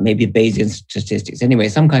 maybe Bayesian statistics. Anyway,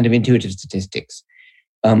 some kind of intuitive statistics.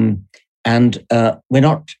 And we're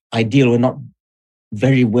not ideal. We're not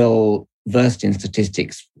very well versed in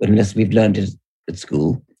statistics unless we've learned it at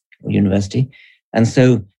school or university. And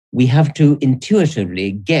so we have to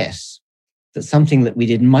intuitively guess that something that we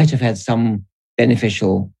did might have had some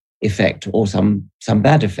beneficial effect or some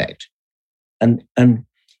bad effect. And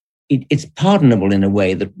it's pardonable in a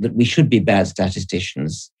way that we should be bad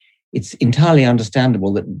statisticians. It's entirely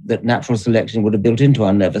understandable that natural selection would have built into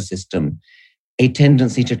our nervous system a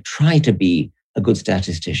tendency to try to be a good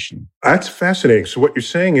statistician. That's fascinating. So what you're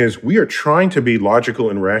saying is we are trying to be logical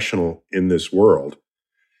and rational in this world.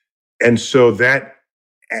 And so that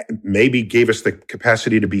maybe gave us the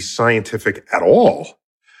capacity to be scientific at all.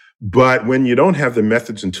 But when you don't have the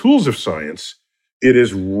methods and tools of science, it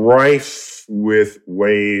is rife with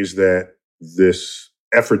ways that this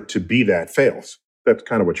effort to be that fails. That's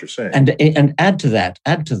kind of what you're saying. And add to that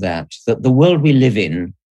the world we live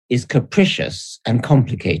in is capricious and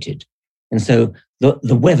complicated. And so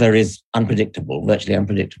the weather is unpredictable, virtually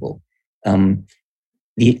unpredictable.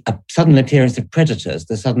 The sudden appearance of predators,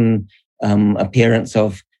 the sudden appearance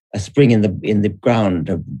of a spring in the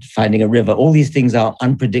ground, finding a river, all these things are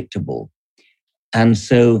unpredictable. And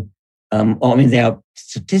so, they are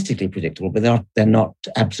statistically predictable, but they're not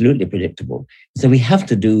absolutely predictable. So we have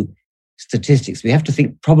to do statistics. We have to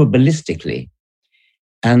think probabilistically.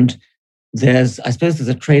 And I suppose there's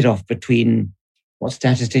a trade-off between what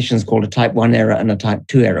statisticians call a type 1 error and a type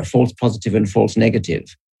 2 error, false positive and false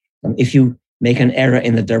negative. If you make an error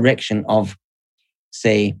in the direction of,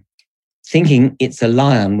 say, thinking it's a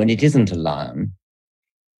lion when it isn't a lion,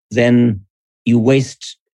 then you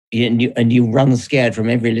waste and you run scared from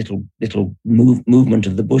every little movement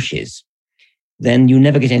of the bushes. Then you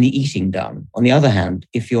never get any eating done. On the other hand,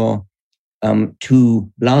 if you're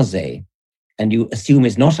too blasé and you assume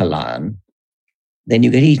it's not a lion, then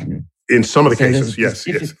you get eaten. In some of the cases, yes.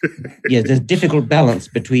 Yes, there's a difficult balance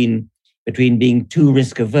between being too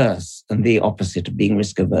risk averse and the opposite of being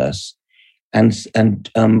risk averse. And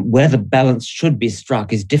where the balance should be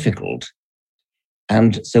struck is difficult.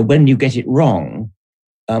 And so when you get it wrong,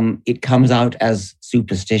 it comes out as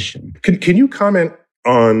superstition. Can you comment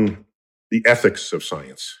on the ethics of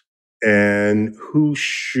science and who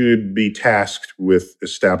should be tasked with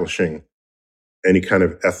establishing any kind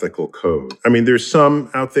of ethical code? I mean, there's some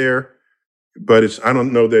out there, but I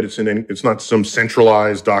don't know that it's not some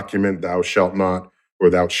centralized document, thou shalt not, or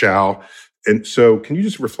thou shall. And so can you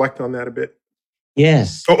just reflect on that a bit?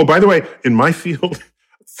 Yes. Oh, by the way, in my field,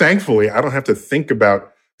 thankfully, I don't have to think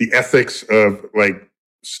about the ethics of like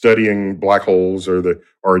studying black holes or the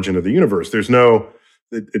origin of the universe.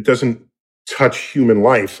 It doesn't touch human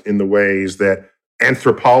life in the ways that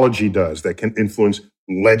anthropology does that can influence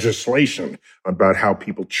legislation about how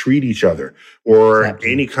people treat each other or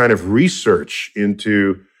exactly. Any kind of research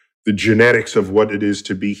into the genetics of what it is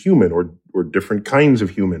to be human or different kinds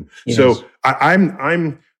of human. Yes. So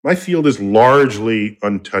my field is largely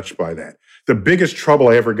untouched by that. The biggest trouble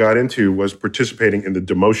I ever got into was participating in the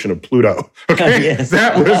demotion of Pluto. Okay, yes.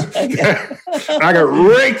 I got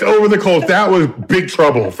raked over the coals. That was big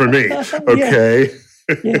trouble for me. Okay,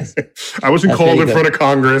 yes. I wasn't called in front of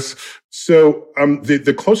Congress. So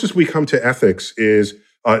the closest we come to ethics is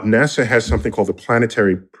NASA has something called the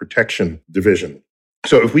Planetary Protection Division.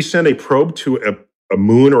 So if we send a probe to a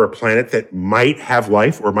moon or a planet that might have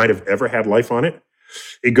life or might have ever had life on it,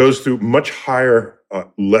 it goes through much higher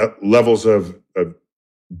levels of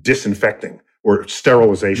disinfecting or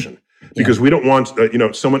sterilization because we don't want,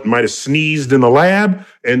 someone might have sneezed in the lab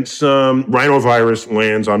and some rhinovirus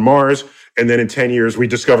lands on Mars. And then in 10 years, we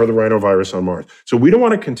discover the rhinovirus on Mars. So we don't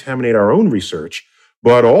want to contaminate our own research.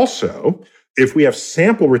 But also, if we have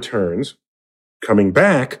sample returns coming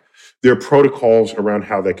back, there are protocols around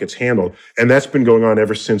how that gets handled. And that's been going on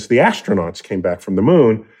ever since the astronauts came back from the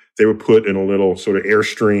moon. They were put in a little sort of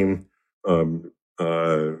Airstream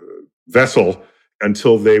vessel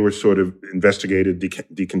until they were sort of investigated,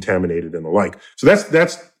 decontaminated, and the like. So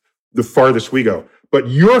that's the farthest we go. But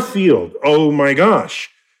your field, oh my gosh,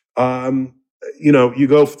 you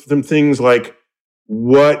go from things like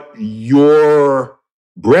what your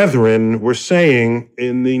brethren were saying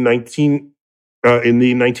in the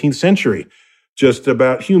 19th century, just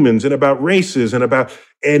about humans and about races and about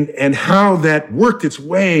and how that worked its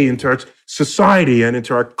way into our society and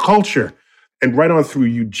into our culture, and right on through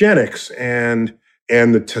eugenics and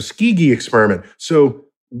the Tuskegee experiment. So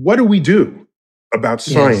what do we do about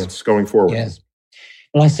science going forward? Yes.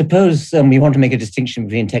 Well, I suppose we want to make a distinction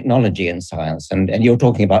between technology and science, and you're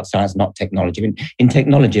talking about science, not technology. I mean, in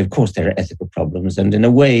technology, of course, there are ethical problems, and in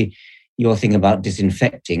a way, your thing about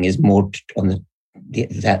disinfecting is more on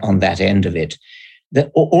that end of it.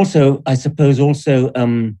 Also, I suppose,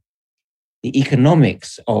 the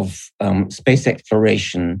economics of space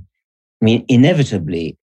exploration. I mean,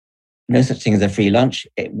 inevitably, no such thing as a free lunch.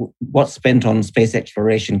 What's spent on space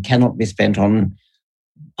exploration cannot be spent on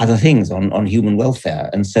other things, on human welfare,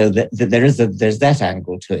 and so there's that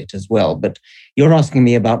angle to it as well. But you're asking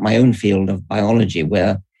me about my own field of biology,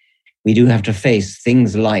 where we do have to face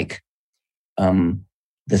things like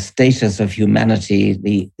the status of humanity,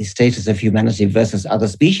 the status of humanity versus other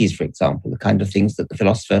species, for example, the kind of things that the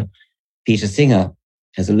philosopher Peter Singer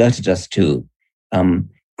has alerted us to,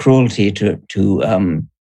 cruelty to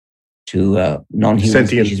non-human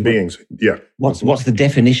sentient species. beings. Yeah. What's the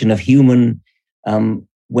definition of human?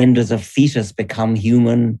 When does a fetus become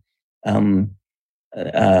human? End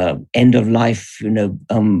of life,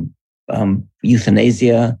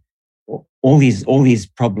 euthanasia. All these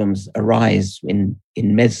problems arise in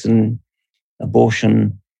medicine,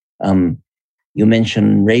 abortion. You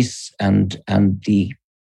mentioned race and the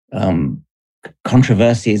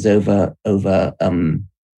controversies over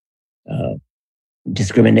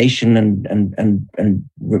discrimination and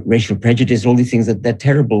racial prejudice. All these things they're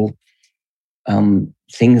terrible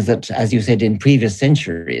things that, as you said, in previous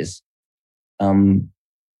centuries.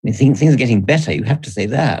 Things are getting better. You have to say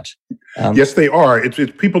that. Yes, they are. It's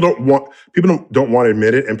people don't want to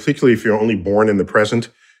admit it, and particularly if you're only born in the present,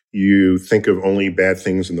 you think of only bad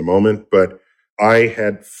things in the moment. But I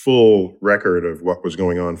had full record of what was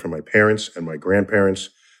going on for my parents and my grandparents,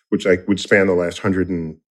 which I would span the last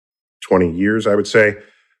 120 years, I would say,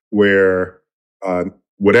 where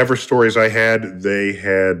whatever stories I had, they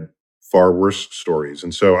had far worse stories,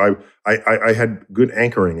 and so I had good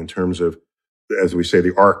anchoring in terms of, as we say,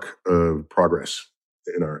 the arc of progress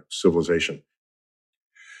in our civilization.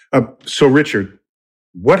 So, Richard,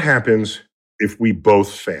 what happens if we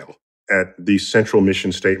both fail at these central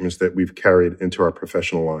mission statements that we've carried into our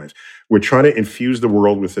professional lives? We're trying to infuse the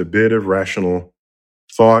world with a bit of rational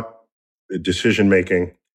thought,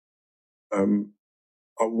 decision-making.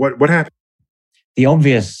 What happens? The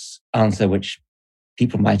obvious answer, which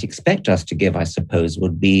people might expect us to give, I suppose,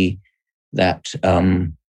 would be that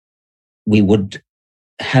we would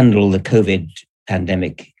handle the COVID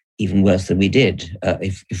pandemic even worse than we did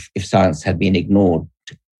if science had been ignored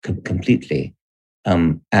completely.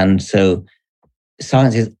 And so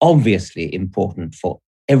science is obviously important for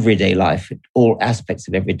everyday life, all aspects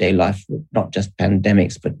of everyday life, not just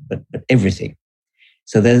pandemics, but everything.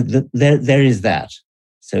 So there is that.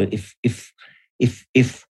 So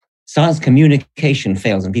if science communication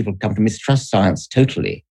fails and people come to mistrust science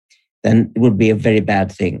totally, then it would be a very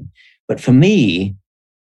bad thing. But for me,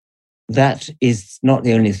 that is not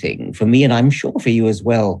the only thing. For me, and I'm sure for you as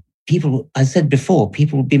well, people, I said before,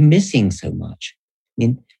 people will be missing so much. I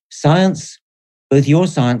mean, science, both your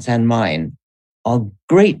science and mine, are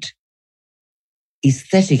great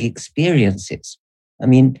aesthetic experiences. I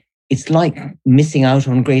mean, it's like missing out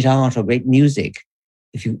on great art or great music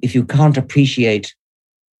if you can't appreciate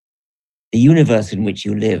the universe in which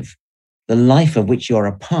you live, the life of which you're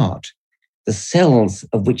a part, the cells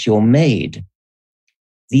of which you're made.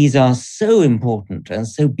 These are so important and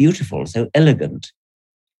so beautiful, so elegant,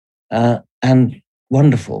 and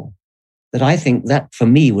wonderful, that I think that for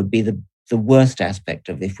me would be the worst aspect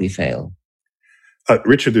of if we fail.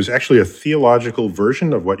 Richard, there's actually a theological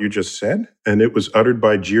version of what you just said, and it was uttered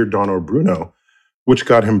by Giordano Bruno, which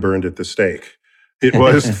got him burned at the stake. It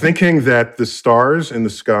was thinking that the stars in the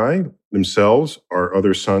sky themselves are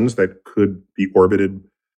other suns that could be orbited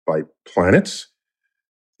by planets.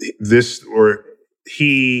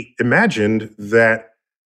 He imagined that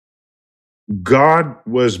God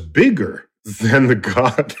was bigger than the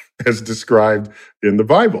God as described in the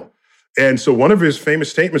Bible. And so one of his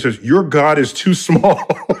famous statements is, your God is too small.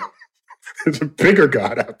 There's a bigger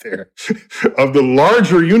God out there of the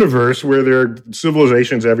larger universe where there are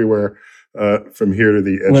civilizations everywhere from here to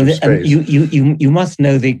the edge of space. You must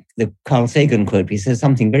know the Carl Sagan quote. He says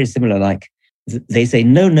something very similar, like, they say,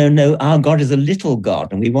 no, our God is a little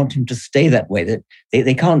God, and we want him to stay that way. That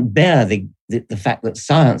they can't bear the fact that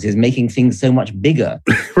science is making things so much bigger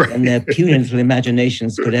right. than their puny little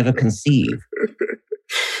imaginations could ever conceive.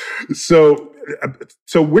 So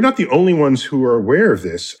we're not the only ones who are aware of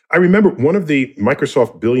this. I remember one of the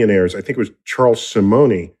Microsoft billionaires, I think it was Charles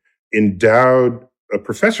Simonyi, endowed a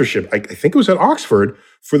professorship, I think it was at Oxford,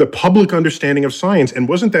 for the public understanding of science. And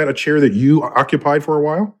wasn't that a chair that you occupied for a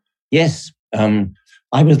while? Yes.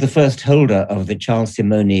 I was the first holder of the Charles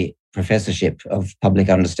Simonyi Professorship of Public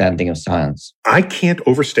Understanding of Science. I can't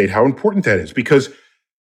overstate how important that is, because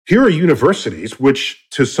here are universities, which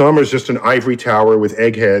to some is just an ivory tower with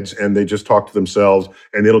eggheads and they just talk to themselves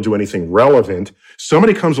and they don't do anything relevant.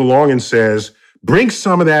 Somebody comes along and says, bring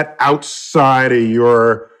some of that outside of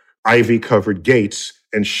your ivy-covered gates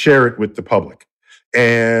and share it with the public.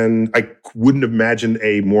 And I wouldn't imagine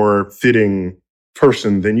a more fitting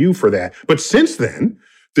person than you for that. But since then,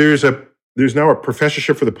 there's now a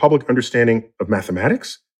professorship for the public understanding of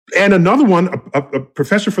mathematics, and another one, a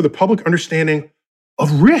professor for the public understanding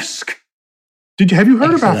of risk. Have you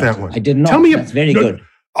heard about that one? I did not. Tell me. That's very good.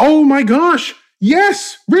 Oh my gosh.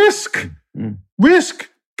 Yes. Risk. Mm-hmm. Risk.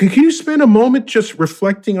 Can you spend a moment just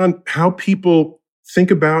reflecting on how people think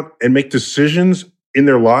about and make decisions in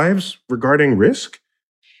their lives regarding risk?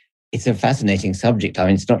 It's a fascinating subject. I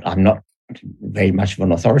mean, I'm not very much of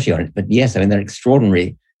an authority on it, but yes, I mean, they're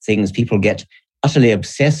extraordinary things. People get utterly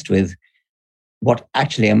obsessed with what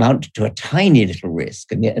actually amount to a tiny little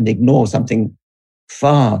risk and ignore something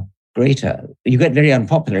far greater. You get very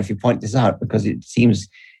unpopular if you point this out because it seems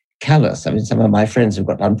callous. I mean, some of my friends have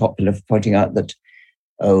got unpopular for pointing out that,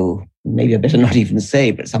 maybe I better not even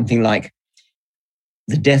say, but something like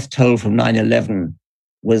the death toll from 9/11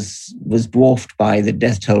 was dwarfed by the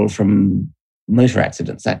death toll from motor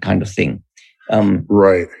accidents, that kind of thing.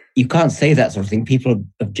 Right. You can't say that sort of thing. People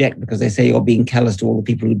object because they say you're being callous to all the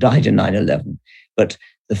people who died in 9/11. But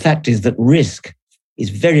the fact is that risk is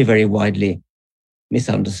very, very widely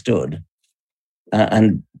misunderstood.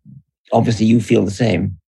 And obviously you feel the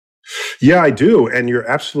same. Yeah, I do. And you're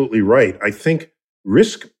absolutely right. I think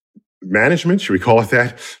risk management, should we call it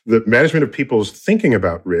that? The management of people's thinking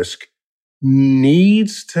about risk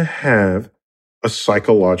needs to have a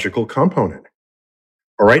psychological component.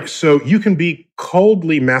 All right. So you can be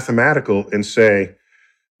coldly mathematical and say,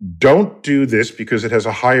 don't do this because it has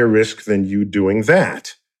a higher risk than you doing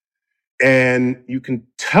that. And you can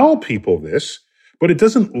tell people this, but it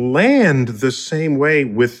doesn't land the same way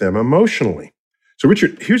with them emotionally. So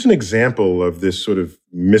Richard, here's an example of this sort of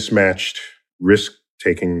mismatched risk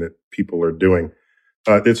taking that people are doing.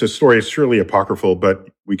 It's a story, it's surely apocryphal, but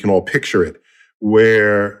we can all picture it,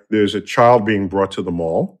 where there's a child being brought to the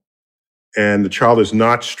mall and the child is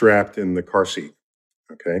not strapped in the car seat,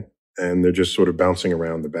 okay? And they're just sort of bouncing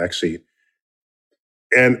around the back seat.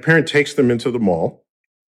 And the parent takes them into the mall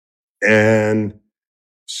and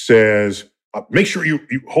says, make sure you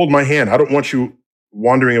hold my hand. I don't want you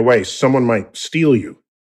wandering away. Someone might steal you,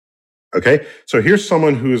 okay? So here's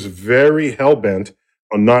someone who's very hell-bent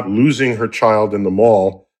on not losing her child in the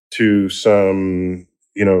mall to some,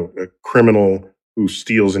 a criminal who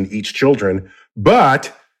steals and eats children,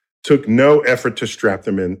 but took no effort to strap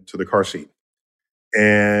them into the car seat.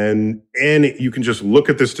 And you can just look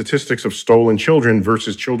at the statistics of stolen children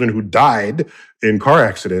versus children who died in car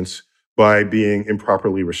accidents by being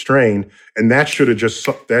improperly restrained. And that should have just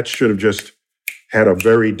had a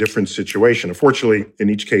very different situation. Unfortunately, in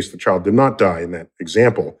each case, the child did not die in that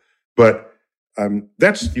example. But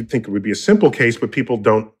you'd think it would be a simple case, but people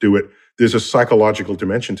don't do it. There's a psychological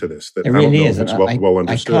dimension to this that it really I don't know is. if it's well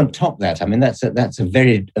understood. I can't top that. I mean, that's a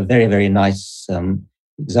very, very nice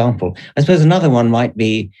example. I suppose another one might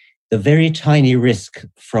be the very tiny risk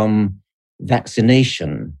from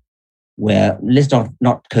vaccination, where let's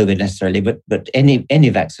not COVID necessarily, but any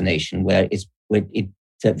vaccination where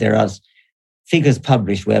there are figures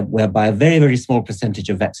published whereby a very, very small percentage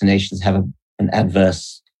of vaccinations have an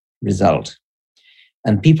adverse result.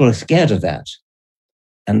 And people are scared of that.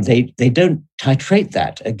 And they don't titrate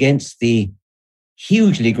that against the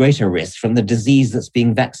hugely greater risk from the disease that's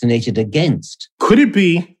being vaccinated against. Could it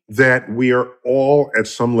be that we are all at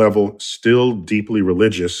some level still deeply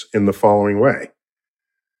religious in the following way?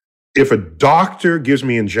 If a doctor gives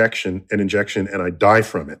me an injection and I die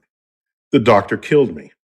from it, the doctor killed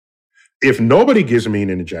me. If nobody gives me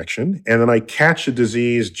an injection and then I catch a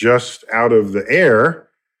disease just out of the air,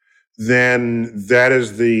 then that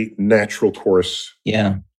is the natural course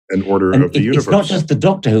and order of the universe. It's not just the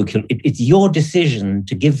doctor who killed it. It's your decision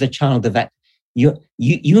to give the child the vaccine.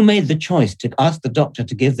 You made the choice to ask the doctor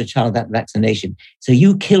to give the child that vaccination. So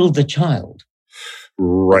you killed the child.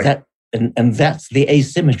 Right. And that's the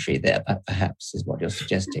asymmetry there, perhaps, is what you're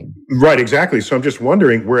suggesting. Right, exactly. So I'm just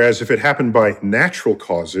wondering, whereas if it happened by natural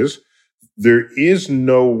causes, there is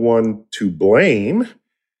no one to blame.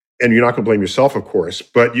 And you're not going to blame yourself, of course,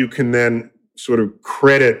 but you can then sort of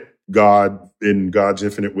credit God in God's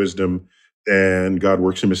infinite wisdom, and God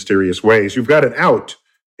works in mysterious ways. You've got an out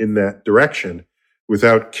in that direction,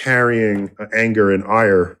 without carrying anger and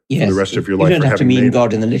ire for the rest of your life. You don't have to mean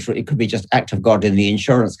God in the literal. It could be just act of God in the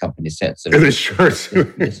insurance company sense. In insurance.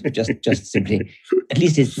 just simply, at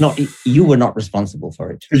least it's not, you were not responsible for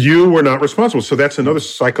it. You were not responsible. So that's another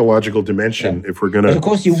psychological dimension if we're going to. Of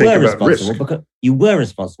course, you were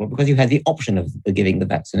responsible because you had the option of giving the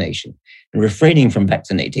vaccination. And refraining from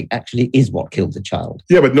vaccinating actually is what killed the child.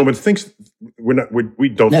 Yeah, but no one thinks we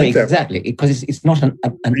don't think that. Exactly, because it's not an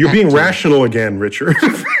You're being rational again, Richard.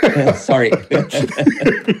 Sorry.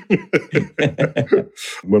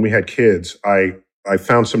 When we had kids, I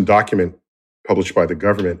found some document published by the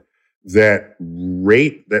government that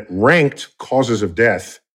ranked causes of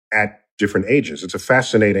death at different ages. It's a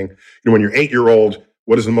fascinating, when you're 8-year-old,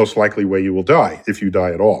 what is the most likely way you will die, if you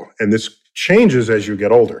die at all? And this changes as you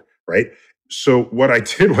get older, right? So what I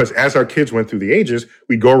did was, as our kids went through the ages,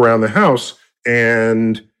 we'd go around the house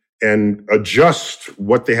and adjust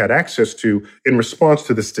what they had access to in response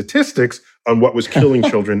to the statistics on what was killing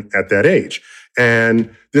children at that age.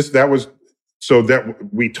 And so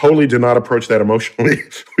that we totally did not approach that emotionally.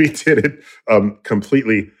 We did it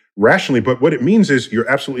completely rationally. But what it means is, you're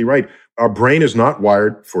absolutely right. Our brain is not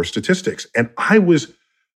wired for statistics. And I was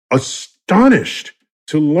astonished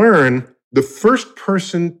to learn the first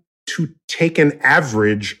person to take an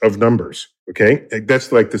average of numbers. Okay,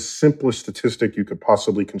 that's like the simplest statistic you could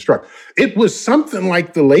possibly construct. It was something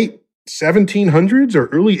like the late 1700s or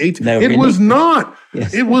early 1800s. No, it really was not.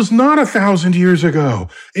 Yes. It was not 1,000 years ago.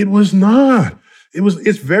 It was not.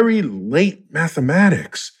 It's very late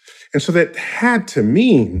mathematics. And so that had to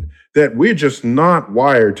mean that we're just not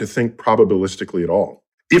wired to think probabilistically at all.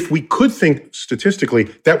 If we could think statistically,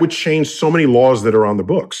 that would change so many laws that are on the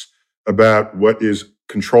books about what is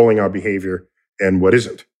controlling our behavior and what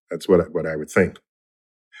isn't. That's what I would think.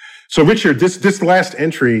 So, Richard, this last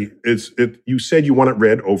entry you said you want it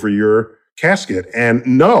read over your casket, and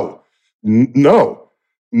no,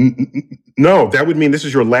 that would mean this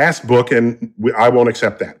is your last book, and I won't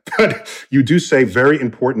accept that. But you do say very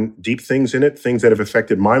important, deep things in it, things that have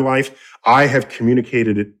affected my life. I have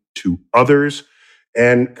communicated it to others.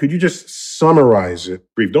 And could you just summarize it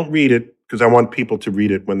brief? Don't read it, because I want people to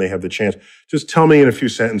read it when they have the chance. Just tell me in a few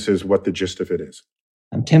sentences what the gist of it is.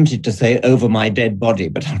 I'm tempted to say over my dead body,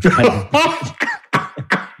 but I'm trying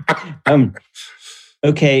to...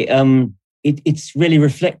 It's really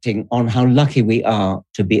reflecting on how lucky we are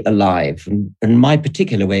to be alive. And my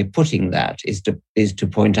particular way of putting that is to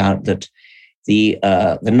point out that the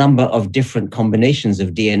number of different combinations of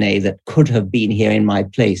DNA that could have been here in my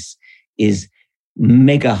place is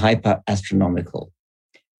mega hyper astronomical.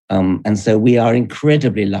 And so we are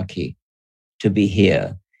incredibly lucky to be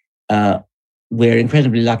here. We're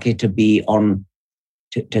incredibly lucky to be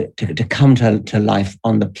to come to life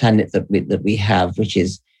on the planet that we have, which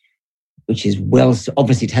is well,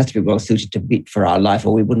 obviously it has to be well suited for our life,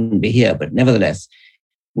 or we wouldn't be here. But nevertheless,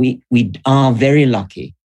 we are very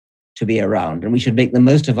lucky to be around, and we should make the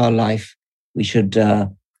most of our life. We should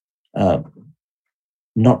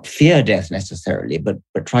not fear death necessarily, but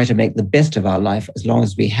try to make the best of our life as long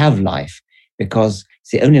as we have life, because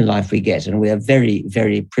it's the only life we get, and we are very,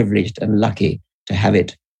 very privileged and lucky to have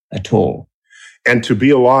it at all. And to be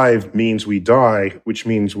alive means we die, which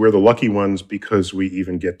means we're the lucky ones because we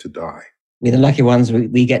even get to die. We're the lucky ones,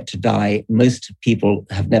 we get to die. Most people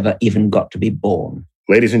have never even got to be born.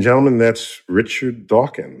 Ladies and gentlemen, that's Richard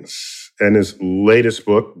Dawkins and his latest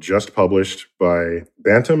book, just published by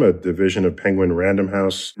Bantam, a division of Penguin Random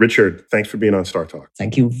House. Richard, thanks for being on Star Talk.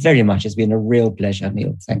 Thank you very much. It's been a real pleasure,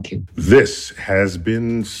 Neil. Thank you. This has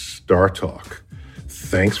been Star Talk.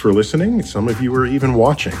 Thanks for listening. Some of you are even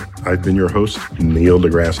watching. I've been your host, Neil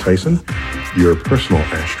deGrasse Tyson, your personal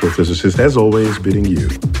astrophysicist, as always, bidding you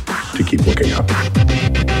to keep looking up.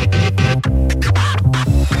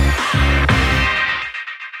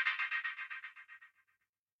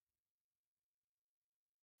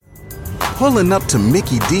 Pulling up to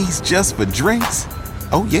Mickey D's just for drinks?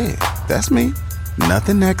 Oh yeah, that's me.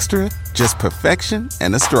 Nothing extra, just perfection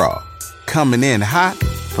and a straw. Coming in hot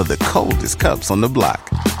for the coldest cups on the block.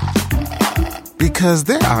 Because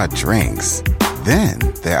there are drinks. Then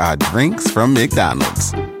there are drinks from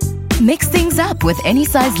McDonald's. Mix things up with any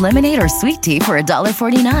size lemonade or sweet tea for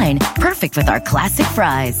 $1.49. Perfect with our classic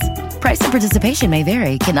fries. Price and participation may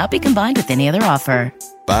vary. Cannot be combined with any other offer.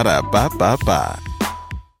 Ba-da-ba-ba-ba.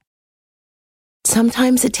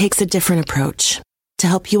 Sometimes it takes a different approach to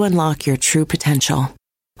help you unlock your true potential.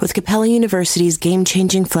 With Capella University's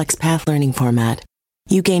game-changing FlexPath learning format,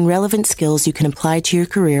 you gain relevant skills you can apply to your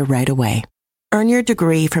career right away. Earn your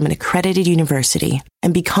degree from an accredited university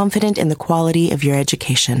and be confident in the quality of your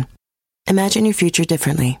education. Imagine your future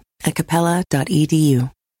differently at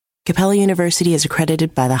capella.edu. Capella University is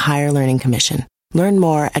accredited by the Higher Learning Commission. Learn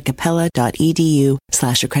more at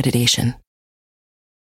capella.edu/accreditation.